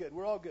good, I'm good.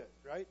 We're all good,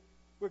 right?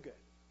 We're good.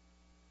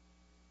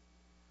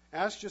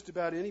 Ask just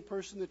about any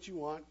person that you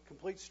want,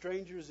 complete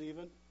strangers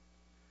even.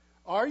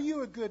 Are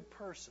you a good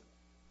person?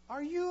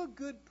 Are you a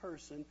good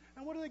person?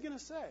 And what are they going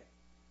to say?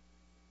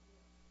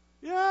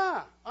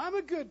 Yeah, I'm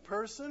a good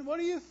person. What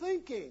are you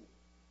thinking?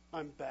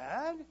 I'm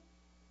bad?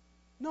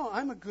 No,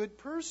 I'm a good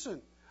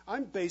person.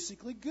 I'm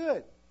basically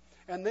good.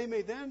 And they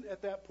may then,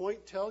 at that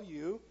point, tell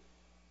you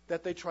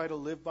that they try to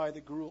live by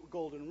the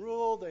golden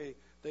rule.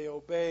 They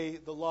obey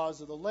the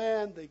laws of the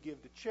land. They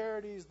give to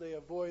charities. They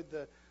avoid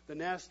the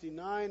nasty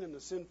 9 and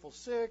the sinful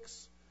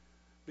 6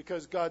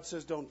 because God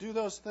says don't do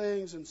those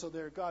things. And so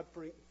they're a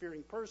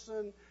God-fearing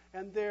person,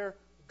 and they're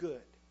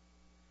good.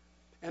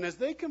 And as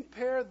they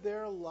compare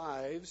their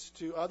lives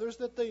to others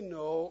that they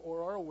know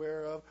or are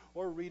aware of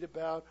or read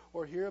about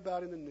or hear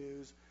about in the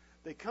news,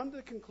 they come to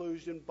the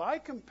conclusion, by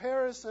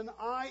comparison,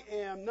 I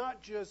am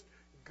not just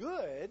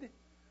good,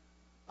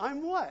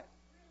 I'm what?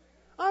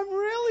 I'm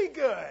really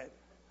good.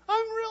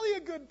 I'm really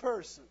a good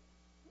person.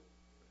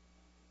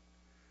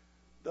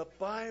 The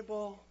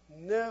Bible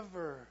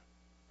never,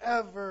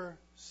 ever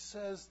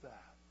says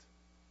that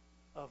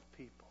of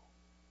people.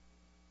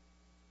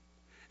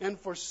 And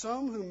for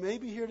some who may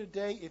be here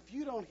today, if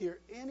you don't hear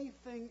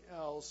anything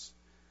else,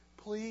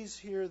 please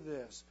hear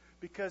this,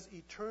 because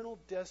eternal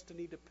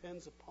destiny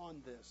depends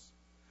upon this.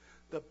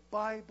 The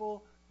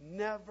Bible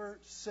never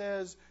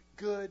says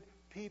good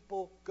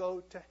people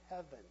go to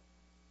heaven.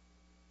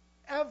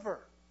 Ever.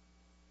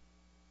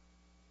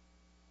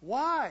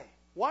 Why?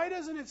 Why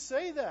doesn't it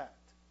say that?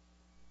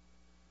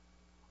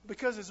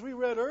 Because as we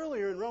read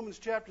earlier in Romans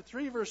chapter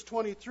 3, verse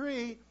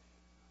 23,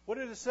 what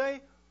did it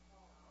say?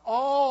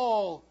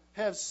 All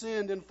have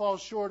sinned and fall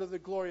short of the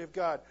glory of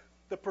God,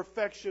 the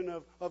perfection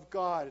of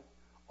God.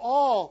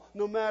 All,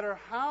 no matter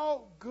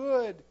how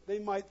good they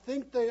might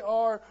think they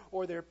are,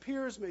 or their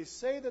peers may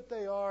say that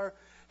they are,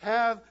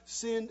 have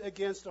sinned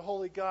against a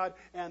holy God,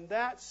 and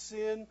that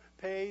sin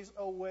pays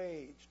a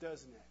wage,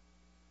 doesn't it?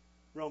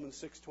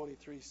 Romans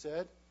 6:23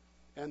 said,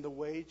 and the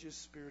wage is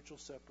spiritual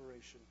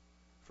separation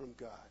from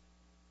God.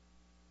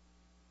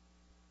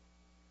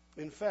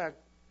 In fact,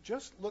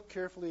 just look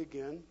carefully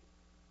again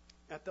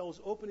at those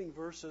opening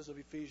verses of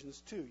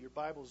Ephesians 2. Your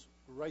Bible's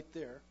right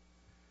there.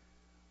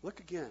 Look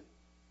again.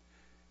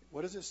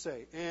 What does it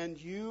say? And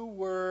you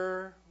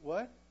were,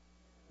 what?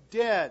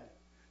 Dead.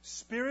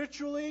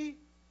 Spiritually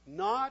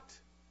not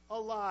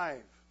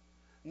alive.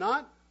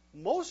 Not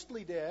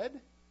mostly dead,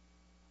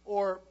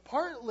 or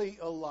partly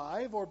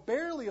alive, or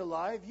barely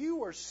alive. You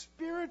were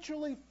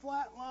spiritually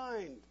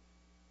flatlined.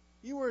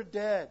 You were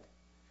dead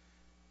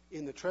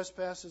in the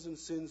trespasses and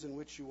sins in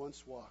which you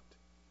once walked,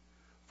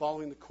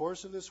 following the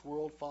course of this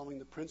world, following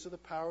the prince of the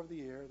power of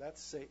the air,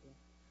 that's Satan,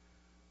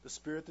 the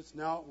spirit that's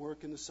now at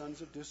work in the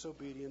sons of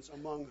disobedience,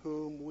 among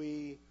whom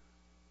we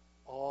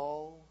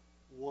all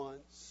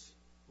once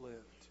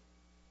lived,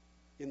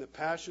 in the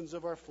passions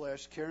of our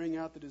flesh, carrying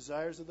out the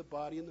desires of the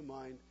body and the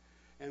mind,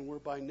 and were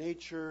by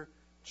nature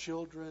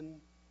children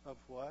of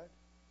what?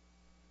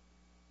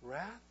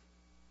 Wrath?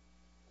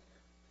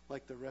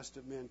 Like the rest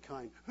of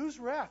mankind. Whose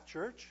wrath,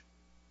 church?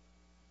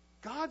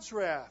 God's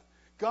wrath.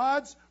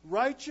 God's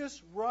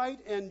righteous, right,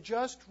 and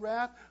just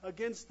wrath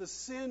against the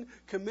sin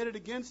committed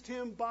against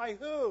him by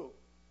who?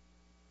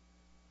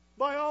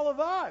 By all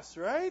of us,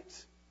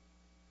 right?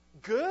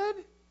 Good?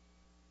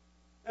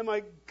 Am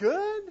I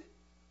good?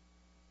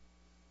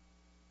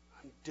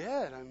 I'm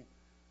dead.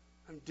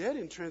 I'm dead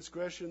in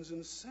transgressions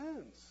and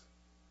sins.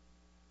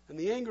 And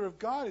the anger of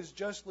God is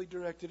justly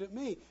directed at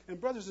me. And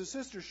brothers and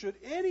sisters, should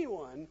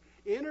anyone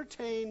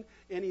entertain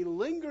any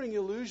lingering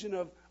illusion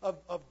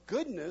of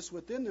goodness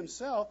within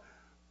themselves,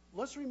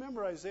 let's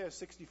remember Isaiah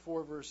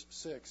 64, verse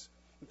 6.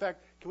 In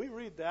fact, can we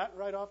read that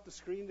right off the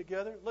screen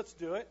together? Let's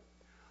do it.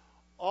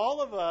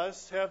 All of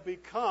us have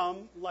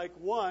become like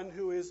one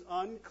who is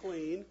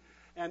unclean,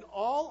 and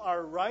all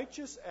our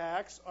righteous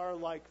acts are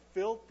like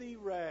filthy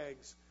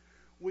rags.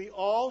 We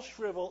all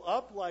shrivel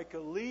up like a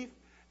leaf,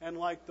 and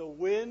like the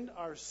wind,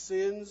 our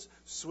sins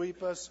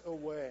sweep us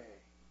away.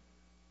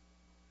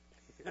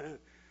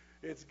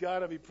 it's got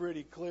to be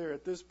pretty clear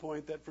at this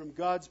point that from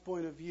God's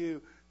point of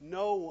view,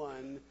 no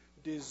one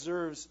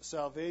deserves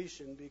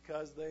salvation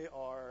because they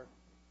are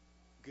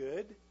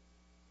good?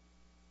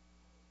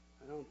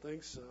 I don't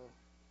think so.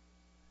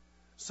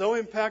 So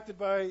impacted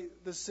by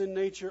the sin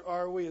nature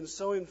are we, and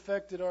so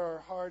infected are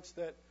our hearts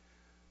that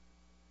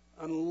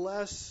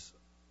unless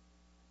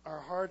our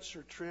hearts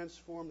are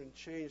transformed and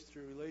changed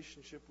through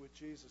relationship with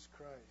Jesus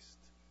Christ,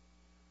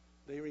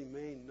 they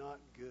remain not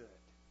good.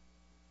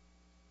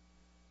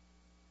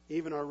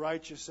 Even our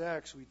righteous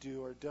acts we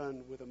do are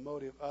done with a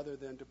motive other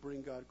than to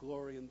bring God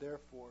glory, and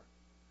therefore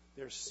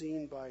they're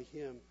seen by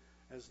Him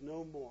as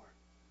no more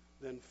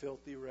than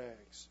filthy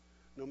rags,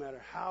 no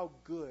matter how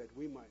good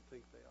we might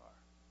think they are.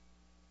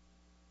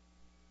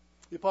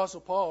 The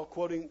Apostle Paul,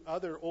 quoting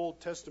other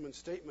Old Testament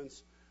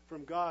statements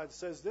from God,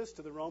 says this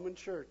to the Roman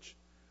church,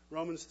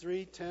 Romans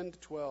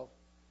 3:10-12.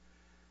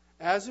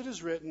 As it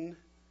is written,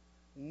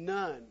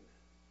 none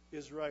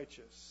is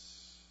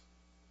righteous.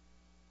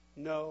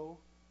 No,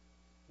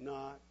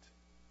 not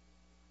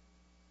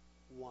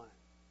one.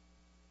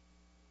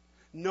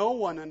 No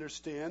one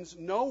understands.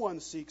 No one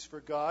seeks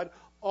for God.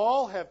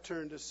 All have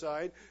turned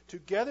aside.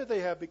 Together they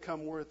have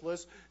become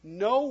worthless.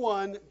 No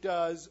one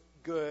does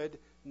good,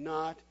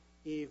 not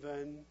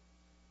even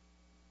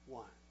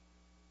one.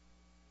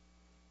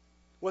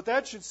 What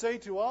that should say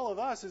to all of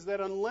us is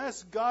that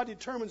unless God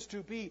determines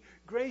to be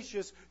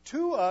gracious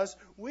to us,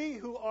 we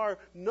who are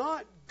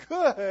not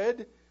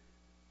good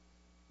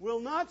will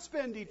not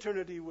spend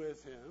eternity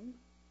with Him,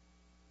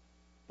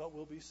 but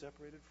will be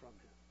separated from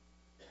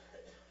Him.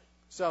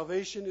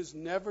 Salvation is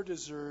never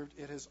deserved.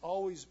 It has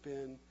always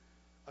been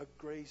a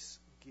grace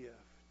gift.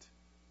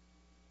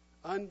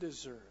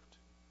 Undeserved,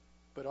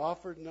 but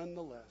offered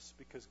nonetheless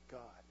because God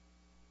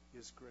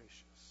is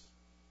gracious.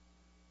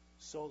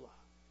 Sola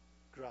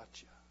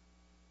gratia.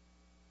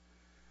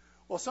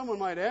 Well, someone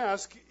might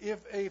ask, if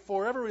a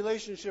forever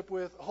relationship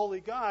with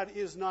holy God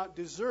is not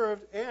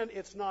deserved and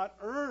it's not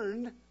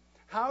earned,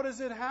 how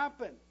does it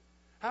happen?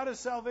 How does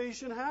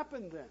salvation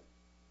happen then?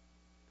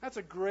 That's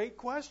a great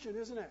question,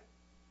 isn't it?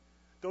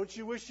 Don't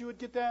you wish you would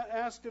get that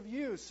asked of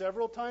you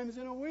several times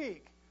in a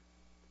week?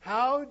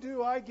 How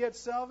do I get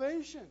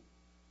salvation?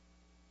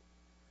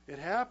 It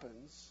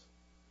happens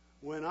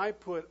when I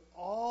put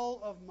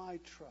all of my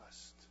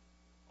trust,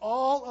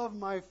 all of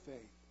my faith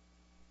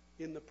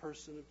in the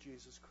person of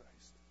Jesus Christ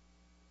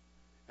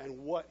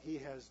and what He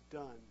has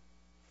done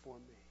for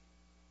me.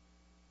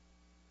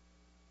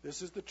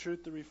 This is the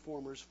truth the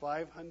Reformers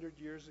 500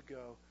 years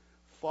ago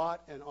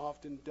fought and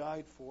often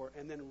died for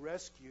and then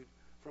rescued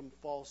from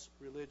false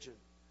religion.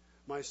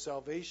 My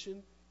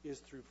salvation is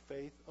through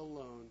faith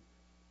alone,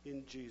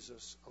 in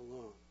Jesus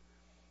alone.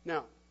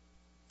 Now,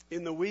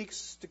 in the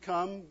weeks to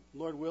come,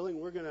 Lord willing,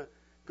 we're going to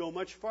go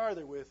much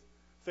farther with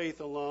faith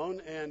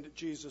alone and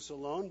Jesus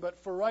alone.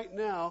 But for right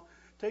now,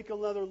 take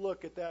another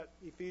look at that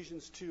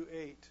Ephesians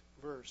 2:8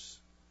 verse.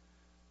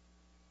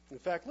 In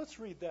fact, let's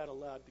read that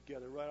aloud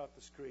together right off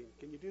the screen.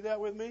 Can you do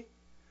that with me?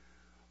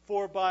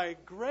 For by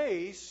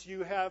grace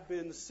you have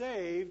been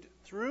saved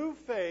through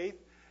faith,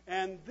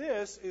 and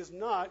this is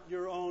not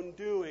your own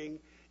doing.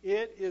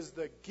 It is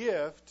the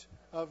gift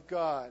of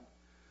God.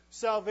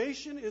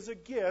 Salvation is a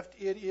gift.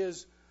 It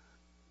is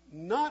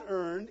not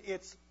earned.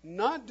 It's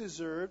not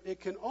deserved. It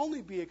can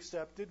only be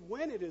accepted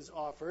when it is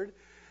offered.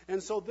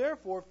 And so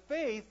therefore,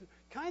 faith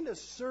kind of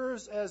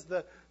serves as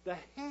the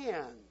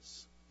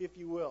hands, if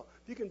you will.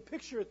 If you can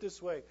picture it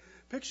this way.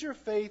 Picture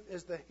faith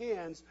as the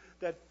hands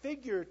that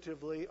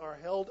figuratively are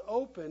held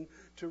open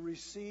to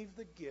receive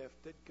the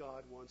gift that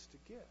God wants to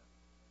give.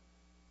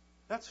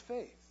 That's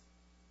faith.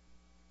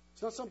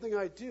 It's not something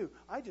I do.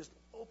 I just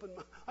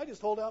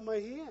hold out my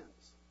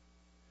hands.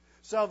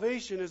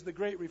 Salvation, as the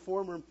great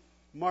reformer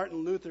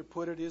Martin Luther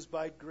put it, is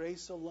by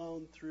grace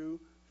alone, through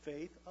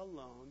faith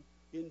alone,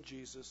 in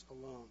Jesus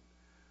alone.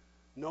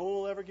 No one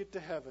will ever get to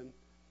heaven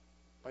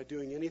by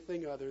doing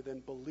anything other than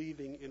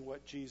believing in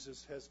what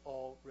Jesus has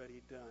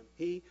already done.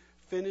 He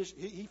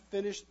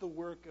finished the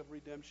work of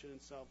redemption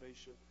and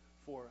salvation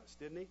for us,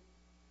 didn't He?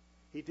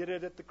 He did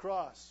it at the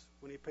cross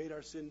when He paid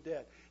our sin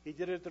debt. He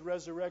did it at the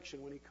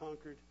resurrection when He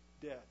conquered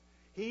death.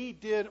 He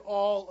did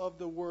all of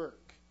the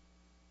work.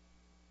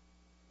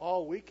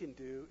 All we can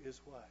do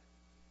is what?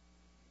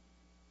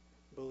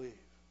 Believe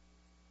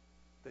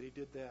that He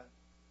did that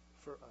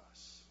for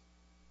us.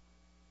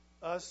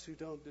 Us who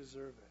don't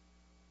deserve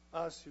it.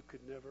 Us who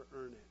could never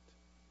earn it.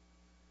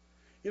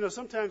 You know,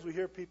 sometimes we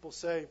hear people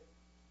say,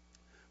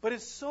 but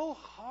it's so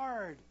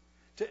hard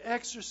to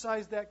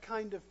exercise that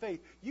kind of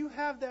faith. You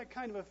have that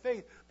kind of a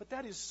faith, but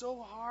that is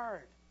so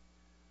hard.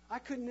 I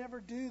could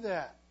never do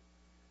that.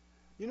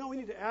 You know, we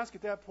need to ask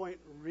at that point,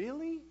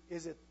 really?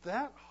 Is it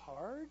that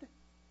hard?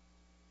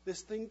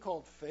 This thing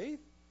called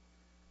faith?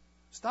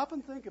 Stop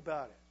and think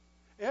about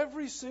it.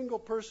 Every single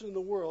person in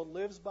the world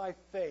lives by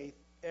faith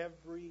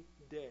every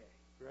day,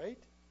 right?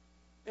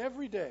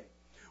 Every day.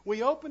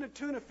 We open a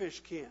tuna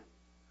fish can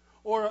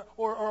or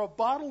a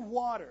bottled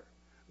water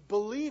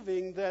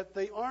believing that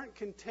they aren't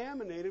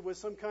contaminated with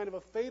some kind of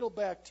a fatal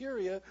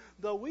bacteria,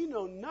 though we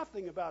know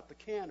nothing about the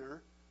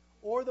canner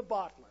or the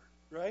bottler,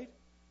 right?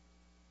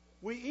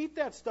 We eat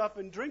that stuff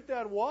and drink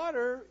that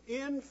water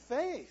in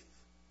faith.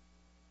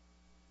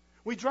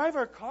 We drive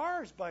our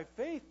cars by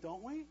faith,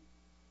 don't we?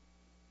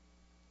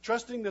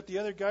 Trusting that the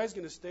other guy's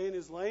going to stay in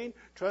his lane,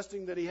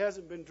 trusting that he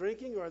hasn't been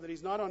drinking or that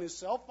he's not on his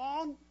cell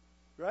phone,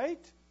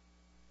 right?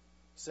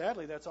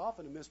 Sadly, that's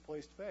often a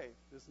misplaced faith,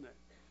 isn't it?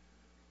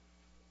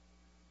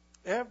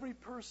 Every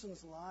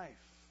person's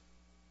life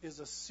is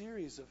a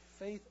series of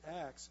faith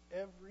acts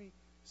every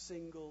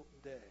single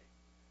day.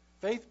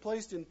 Faith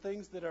placed in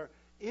things that are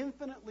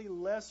infinitely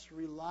less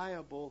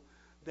reliable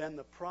than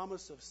the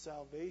promise of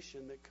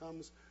salvation that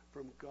comes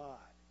from God.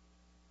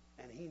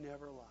 And He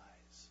never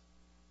lies.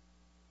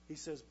 He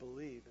says,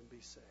 believe and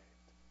be saved.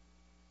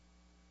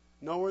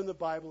 Nowhere in the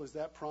Bible is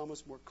that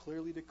promise more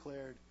clearly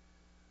declared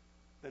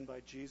than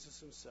by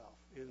Jesus Himself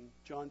in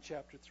John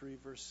chapter 3,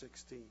 verse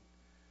 16.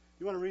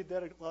 You want to read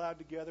that aloud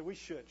together? We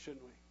should,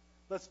 shouldn't we?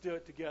 Let's do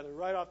it together,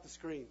 right off the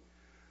screen.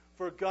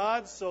 For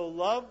God so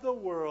loved the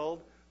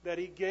world that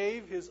He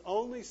gave His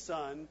only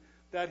Son,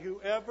 that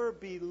whoever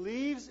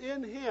believes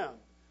in Him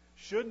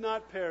should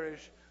not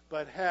perish,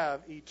 but have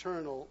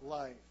eternal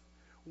life.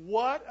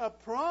 What a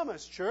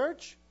promise,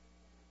 church!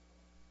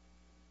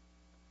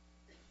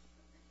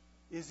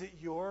 Is it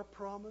your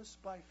promise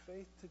by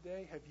faith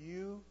today? Have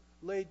you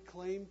laid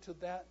claim to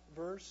that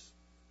verse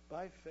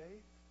by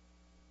faith?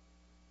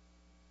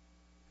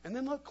 And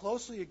then look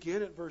closely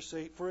again at verse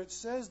 8. For it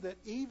says that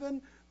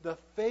even the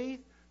faith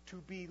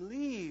to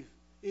believe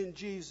in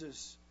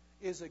Jesus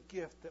is a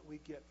gift that we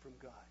get from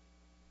God.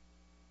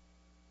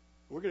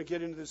 We're going to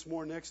get into this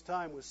more next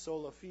time with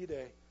sola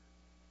fide.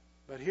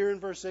 But here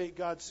in verse 8,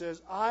 God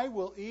says, I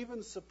will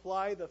even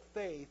supply the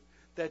faith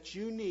that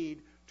you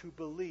need to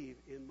believe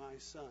in my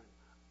Son.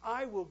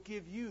 I will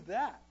give you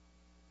that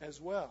as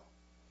well.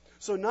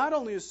 So not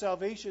only is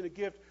salvation a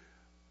gift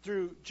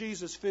through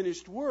Jesus'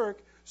 finished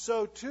work,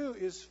 so too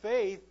is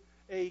faith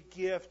a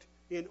gift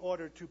in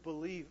order to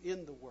believe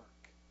in the work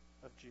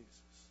of Jesus.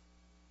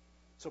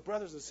 So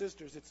brothers and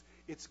sisters,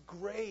 it's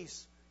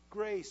grace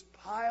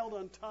piled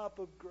on top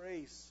of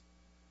grace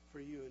for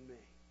you and me.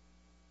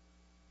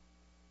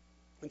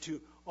 And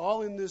to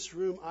all in this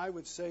room, I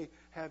would say,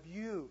 have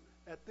you,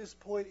 at this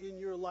point in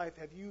your life,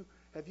 have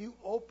you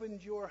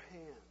opened your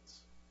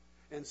hands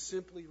and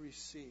simply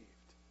received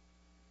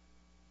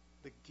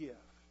the gift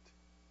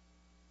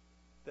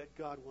that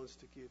God wants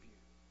to give you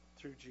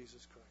through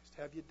Jesus Christ?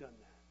 Have you done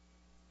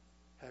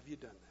that? Have you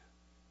done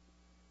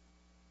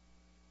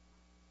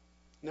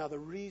that? Now, the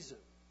reason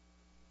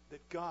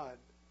that God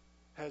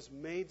has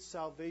made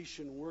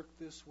salvation work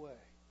this way,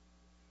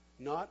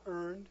 not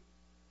earned,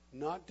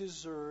 not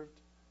deserved,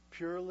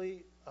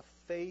 purely a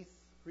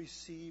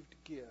faith-received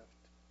gift,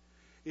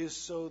 is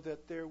so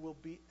that there will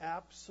be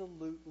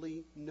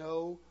absolutely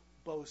no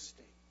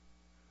boasting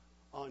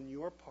on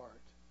your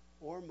part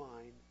or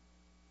mine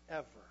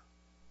ever.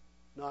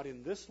 Not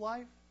in this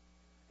life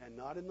and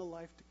not in the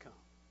life to come.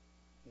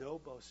 No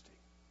boasting.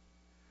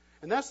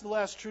 And that's the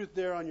last truth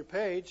there on your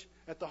page.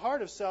 At the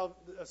heart of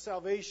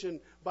salvation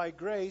by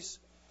grace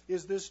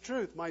is this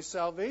truth. My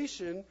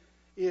salvation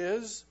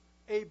is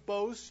a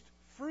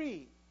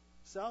boast-free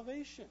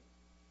salvation.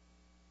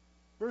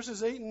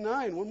 Verses 8 and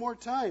 9, one more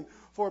time.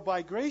 For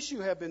by grace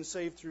you have been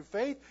saved through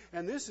faith,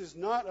 and this is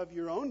not of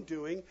your own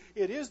doing.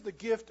 It is the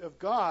gift of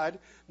God,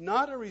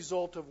 not a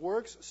result of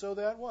works, so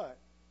that what?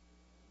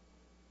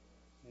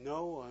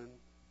 No one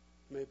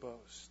may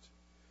boast.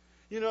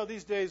 You know,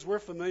 these days we're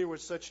familiar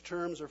with such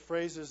terms or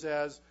phrases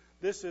as,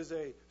 this is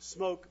a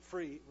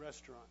smoke-free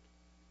restaurant,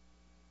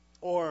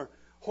 or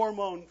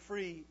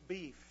hormone-free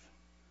beef,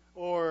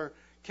 or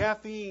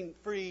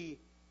caffeine-free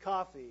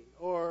coffee,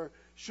 or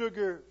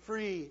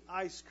sugar-free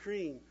ice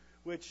cream,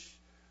 which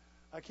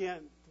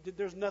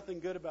there's nothing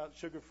good about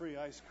sugar-free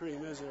ice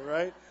cream, is there,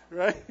 right?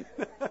 Right?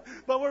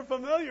 But we're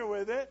familiar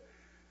with it.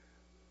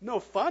 No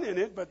fun in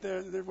it, but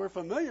we're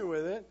familiar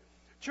with it.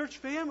 Church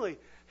family,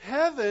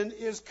 heaven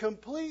is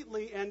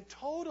completely and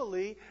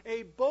totally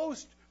a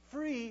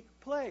boast-free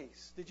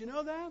place. Did you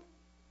know that?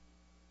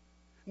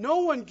 No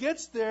one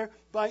gets there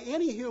by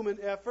any human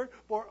effort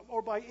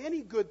or by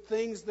any good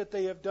things that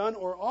they have done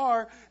or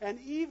are, and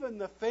even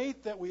the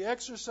faith that we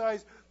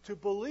exercise to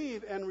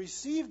believe and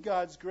receive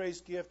God's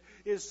grace gift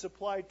is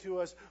supplied to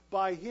us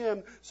by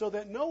Him, so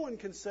that no one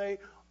can say,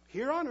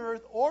 here on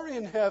earth or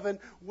in heaven,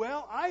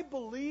 well, I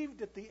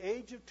believed at the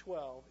age of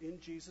 12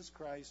 in Jesus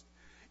Christ.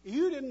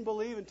 You didn't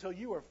believe until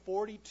you were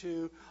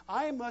 42.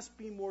 I must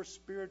be more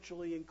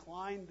spiritually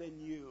inclined than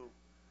you.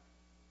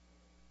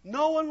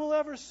 No one will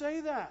ever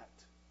say that.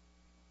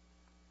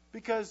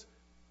 Because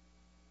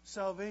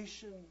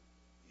salvation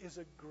is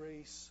a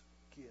grace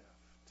gift.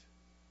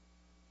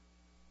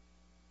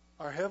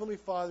 Our Heavenly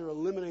Father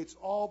eliminates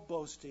all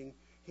boasting.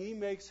 He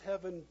makes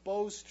heaven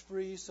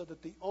boast-free so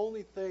that the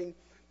only thing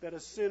that a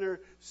sinner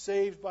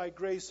saved by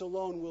grace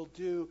alone will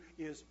do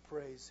is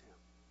praise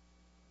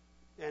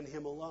Him. And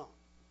Him alone.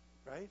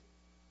 Right?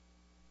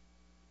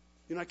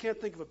 I can't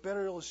think of a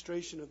better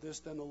illustration of this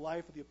than the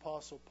life of the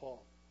Apostle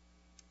Paul.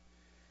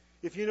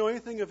 If you know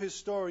anything of his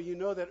story, you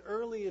know that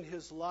early in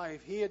his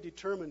life, he had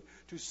determined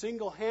to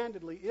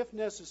single-handedly, if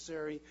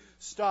necessary,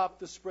 stop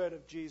the spread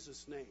of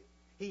Jesus' name.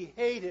 He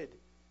hated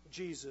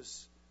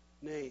Jesus'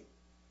 name.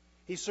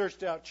 He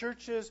searched out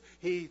churches.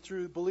 He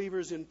threw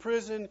believers in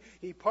prison.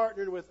 He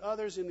partnered with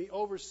others in the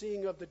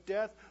overseeing of the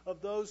death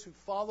of those who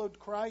followed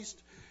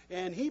Christ.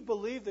 And he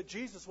believed that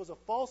Jesus was a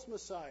false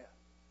Messiah.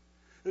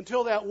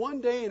 Until that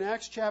one day in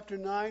Acts chapter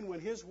 9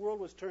 when his world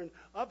was turned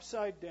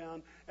upside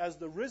down as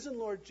the risen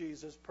Lord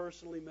Jesus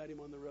personally met him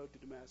on the road to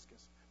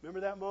Damascus.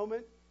 Remember that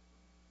moment?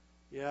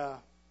 Yeah.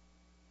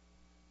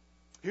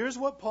 Here's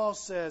what Paul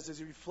says as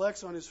he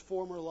reflects on his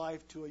former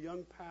life to a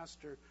young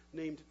pastor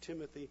named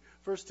Timothy.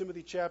 1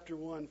 Timothy chapter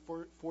 1,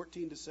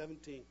 14 to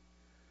 17.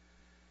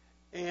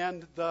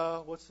 And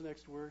what's the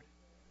next word?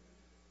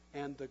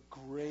 And the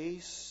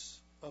grace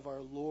of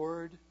our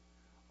Lord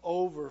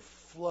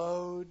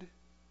overflowed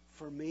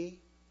for me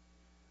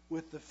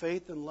with the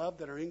faith and love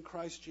that are in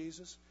Christ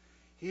Jesus.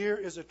 Here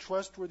is a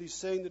trustworthy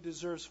saying that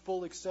deserves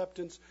full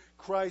acceptance.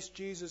 Christ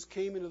Jesus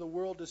came into the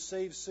world to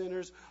save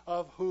sinners,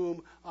 of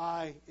whom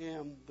I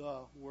am the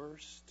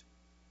worst.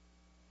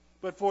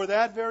 But for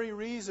that very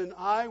reason,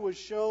 I was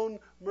shown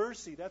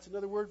mercy. That's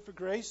another word for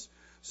grace.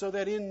 So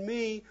that in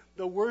me,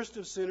 the worst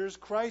of sinners,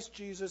 Christ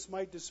Jesus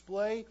might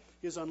display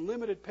his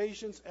unlimited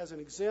patience as an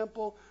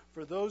example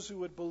for those who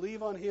would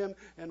believe on him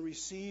and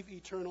receive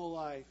eternal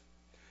life.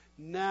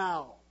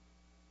 Now,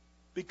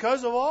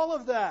 because of all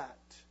of that,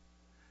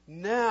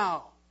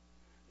 now,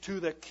 to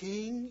the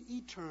King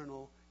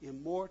eternal,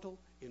 immortal,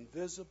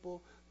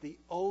 invisible, the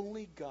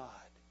only God,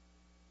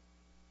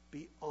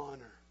 be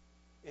honor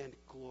and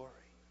glory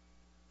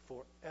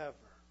forever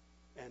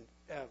and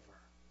ever.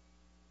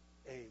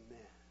 Amen.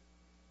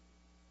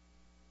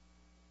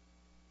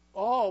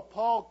 All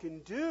Paul can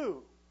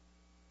do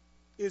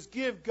is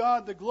give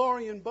God the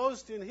glory and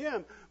boast in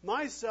him.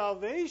 My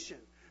salvation,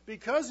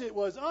 because it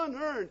was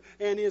unearned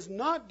and is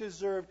not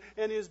deserved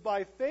and is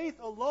by faith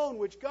alone,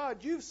 which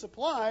God you've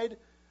supplied,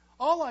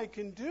 all I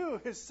can do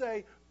is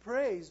say,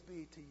 praise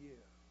be to you.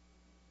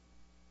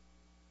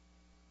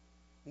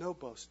 No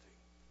boasting.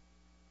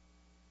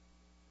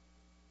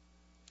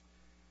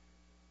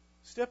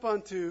 Step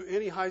onto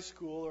any high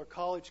school or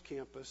college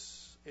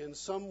campus, and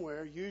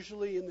somewhere,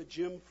 usually in the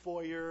gym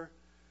foyer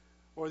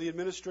or the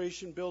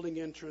administration building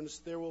entrance,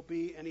 there will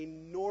be an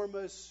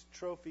enormous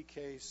trophy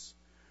case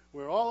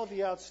where all of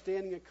the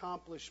outstanding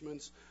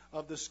accomplishments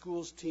of the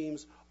school's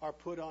teams are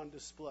put on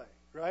display.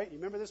 Right? You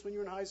remember this when you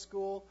were in high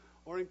school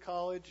or in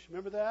college?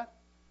 Remember that?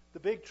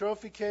 The big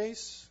trophy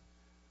case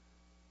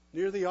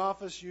near the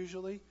office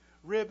usually.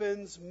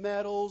 Ribbons,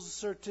 medals,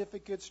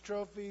 certificates,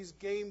 trophies,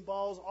 game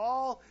balls,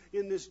 all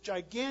in this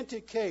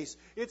gigantic case.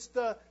 It's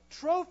the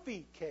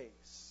trophy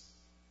case.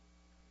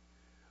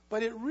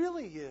 But it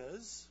really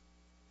is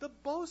the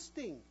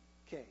boasting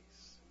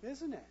case,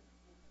 isn't it?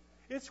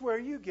 It's where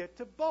you get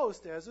to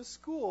boast as a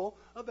school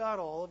about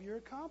all of your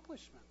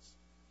accomplishments.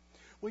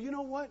 Well, you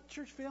know what,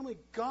 church family?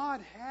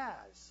 God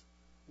has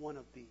one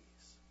of these.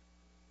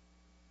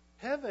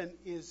 Heaven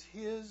is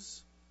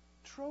his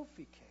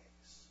trophy case.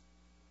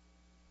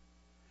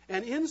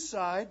 And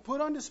inside,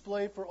 put on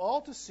display for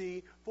all to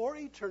see for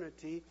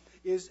eternity,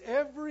 is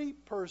every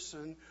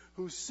person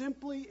who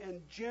simply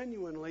and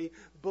genuinely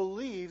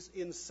believes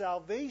in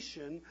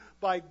salvation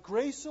by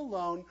grace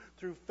alone,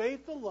 through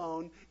faith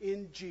alone,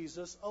 in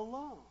Jesus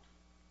alone.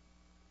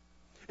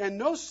 And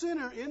no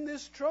sinner in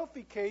this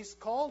trophy case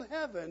called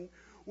heaven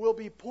will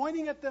be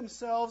pointing at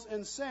themselves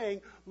and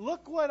saying,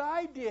 look what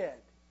I did.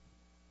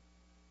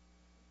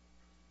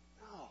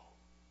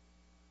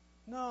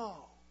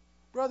 No.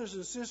 Brothers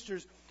and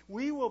sisters,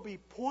 we will be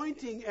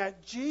pointing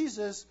at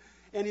Jesus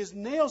and his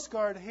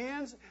nail-scarred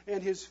hands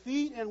and his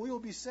feet, and we will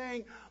be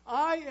saying,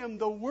 I am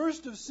the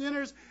worst of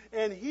sinners,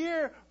 and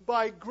here,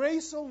 by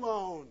grace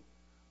alone,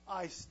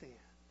 I stand.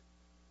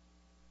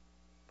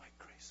 By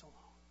grace alone.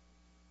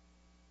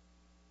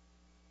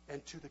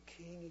 And to the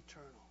King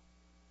eternal,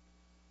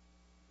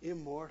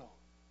 immortal,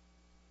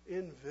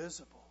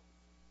 invisible,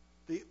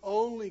 the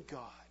only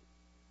God,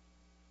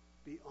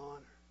 be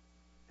honor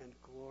and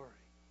glory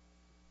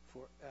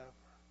forever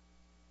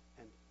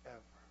and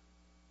ever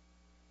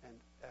and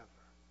ever.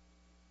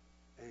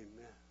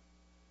 Amen.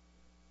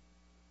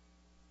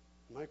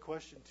 My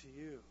question to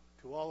you,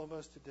 to all of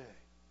us today,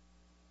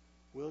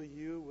 will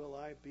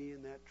I be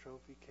in that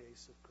trophy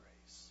case of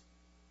grace?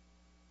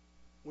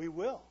 We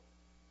will,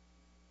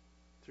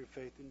 through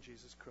faith in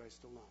Jesus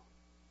Christ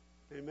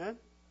alone. Amen?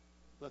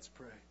 Let's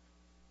pray.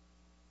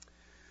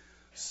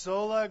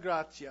 Sola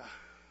gratia,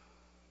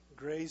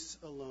 grace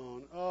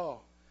alone. Oh,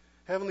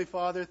 Heavenly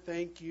Father,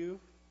 thank you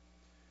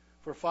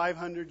for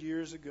 500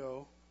 years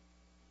ago,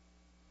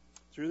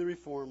 through the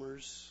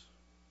Reformers,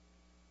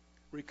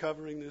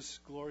 recovering this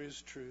glorious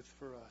truth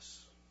for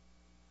us.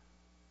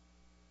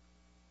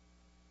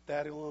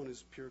 That alone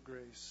is pure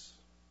grace.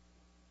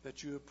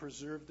 That you have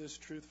preserved this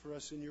truth for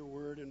us in your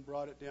word and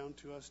brought it down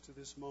to us to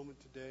this moment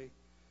today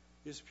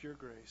is pure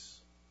grace.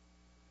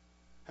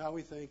 how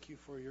we thank you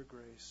for your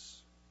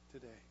grace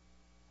today.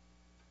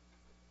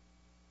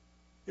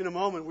 In a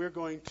moment, we're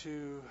going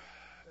to,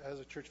 as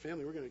a church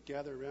family, we're going to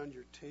gather around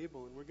your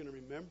table and we're going to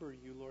remember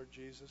you, Lord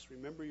Jesus.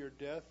 Remember your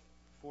death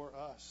for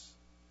us.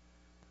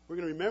 We're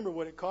going to remember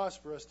what it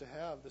cost for us to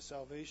have the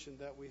salvation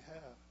that we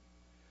have.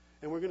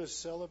 And we're going to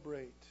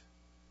celebrate,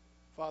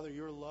 Father,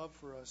 your love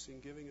for us in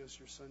giving us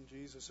your Son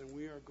Jesus. And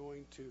we are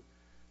going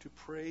to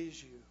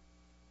praise you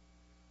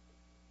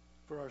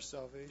for our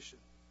salvation.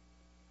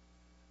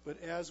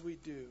 But as we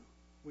do,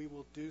 we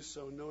will do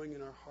so knowing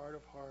in our heart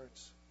of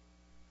hearts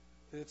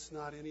that it's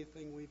not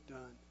anything we've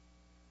done,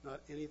 not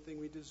anything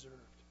we deserved.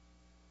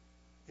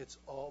 It's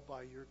all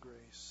by your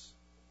grace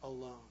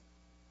alone.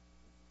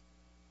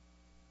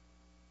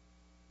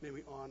 May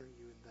we honor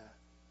you in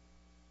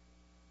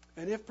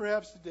that. And if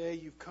perhaps today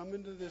you've come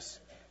into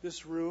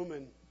this room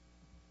and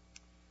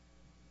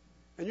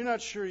you're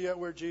not sure yet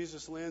where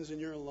Jesus lands in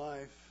your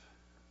life,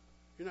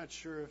 you're not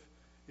sure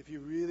if you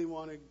really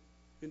want to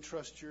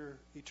entrust your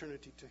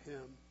eternity to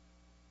him,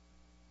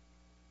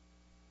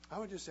 I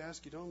would just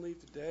ask you, don't leave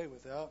today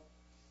without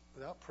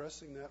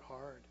pressing that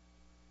hard.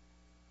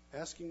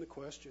 Asking the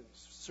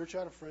questions. Search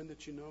out a friend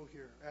that you know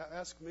here.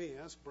 Ask me,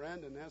 ask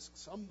Brandon, ask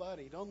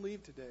somebody. Don't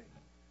leave today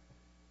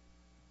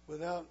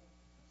without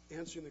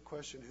answering the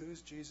question,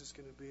 who's Jesus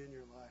going to be in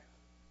your life?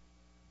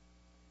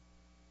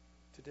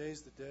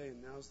 Today's the day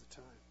and now's the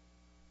time.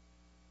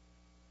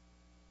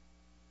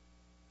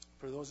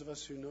 For those of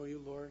us who know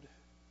you, Lord,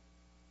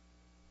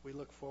 we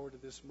look forward to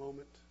this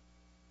moment,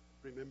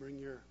 remembering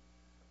your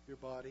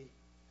body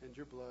and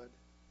your blood,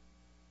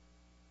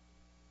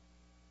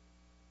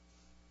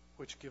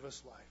 which give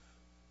us life.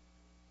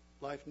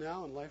 Life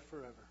now and life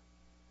forever,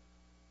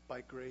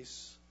 by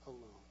grace alone.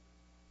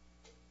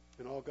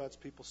 And all God's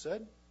people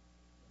said,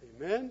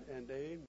 amen and amen.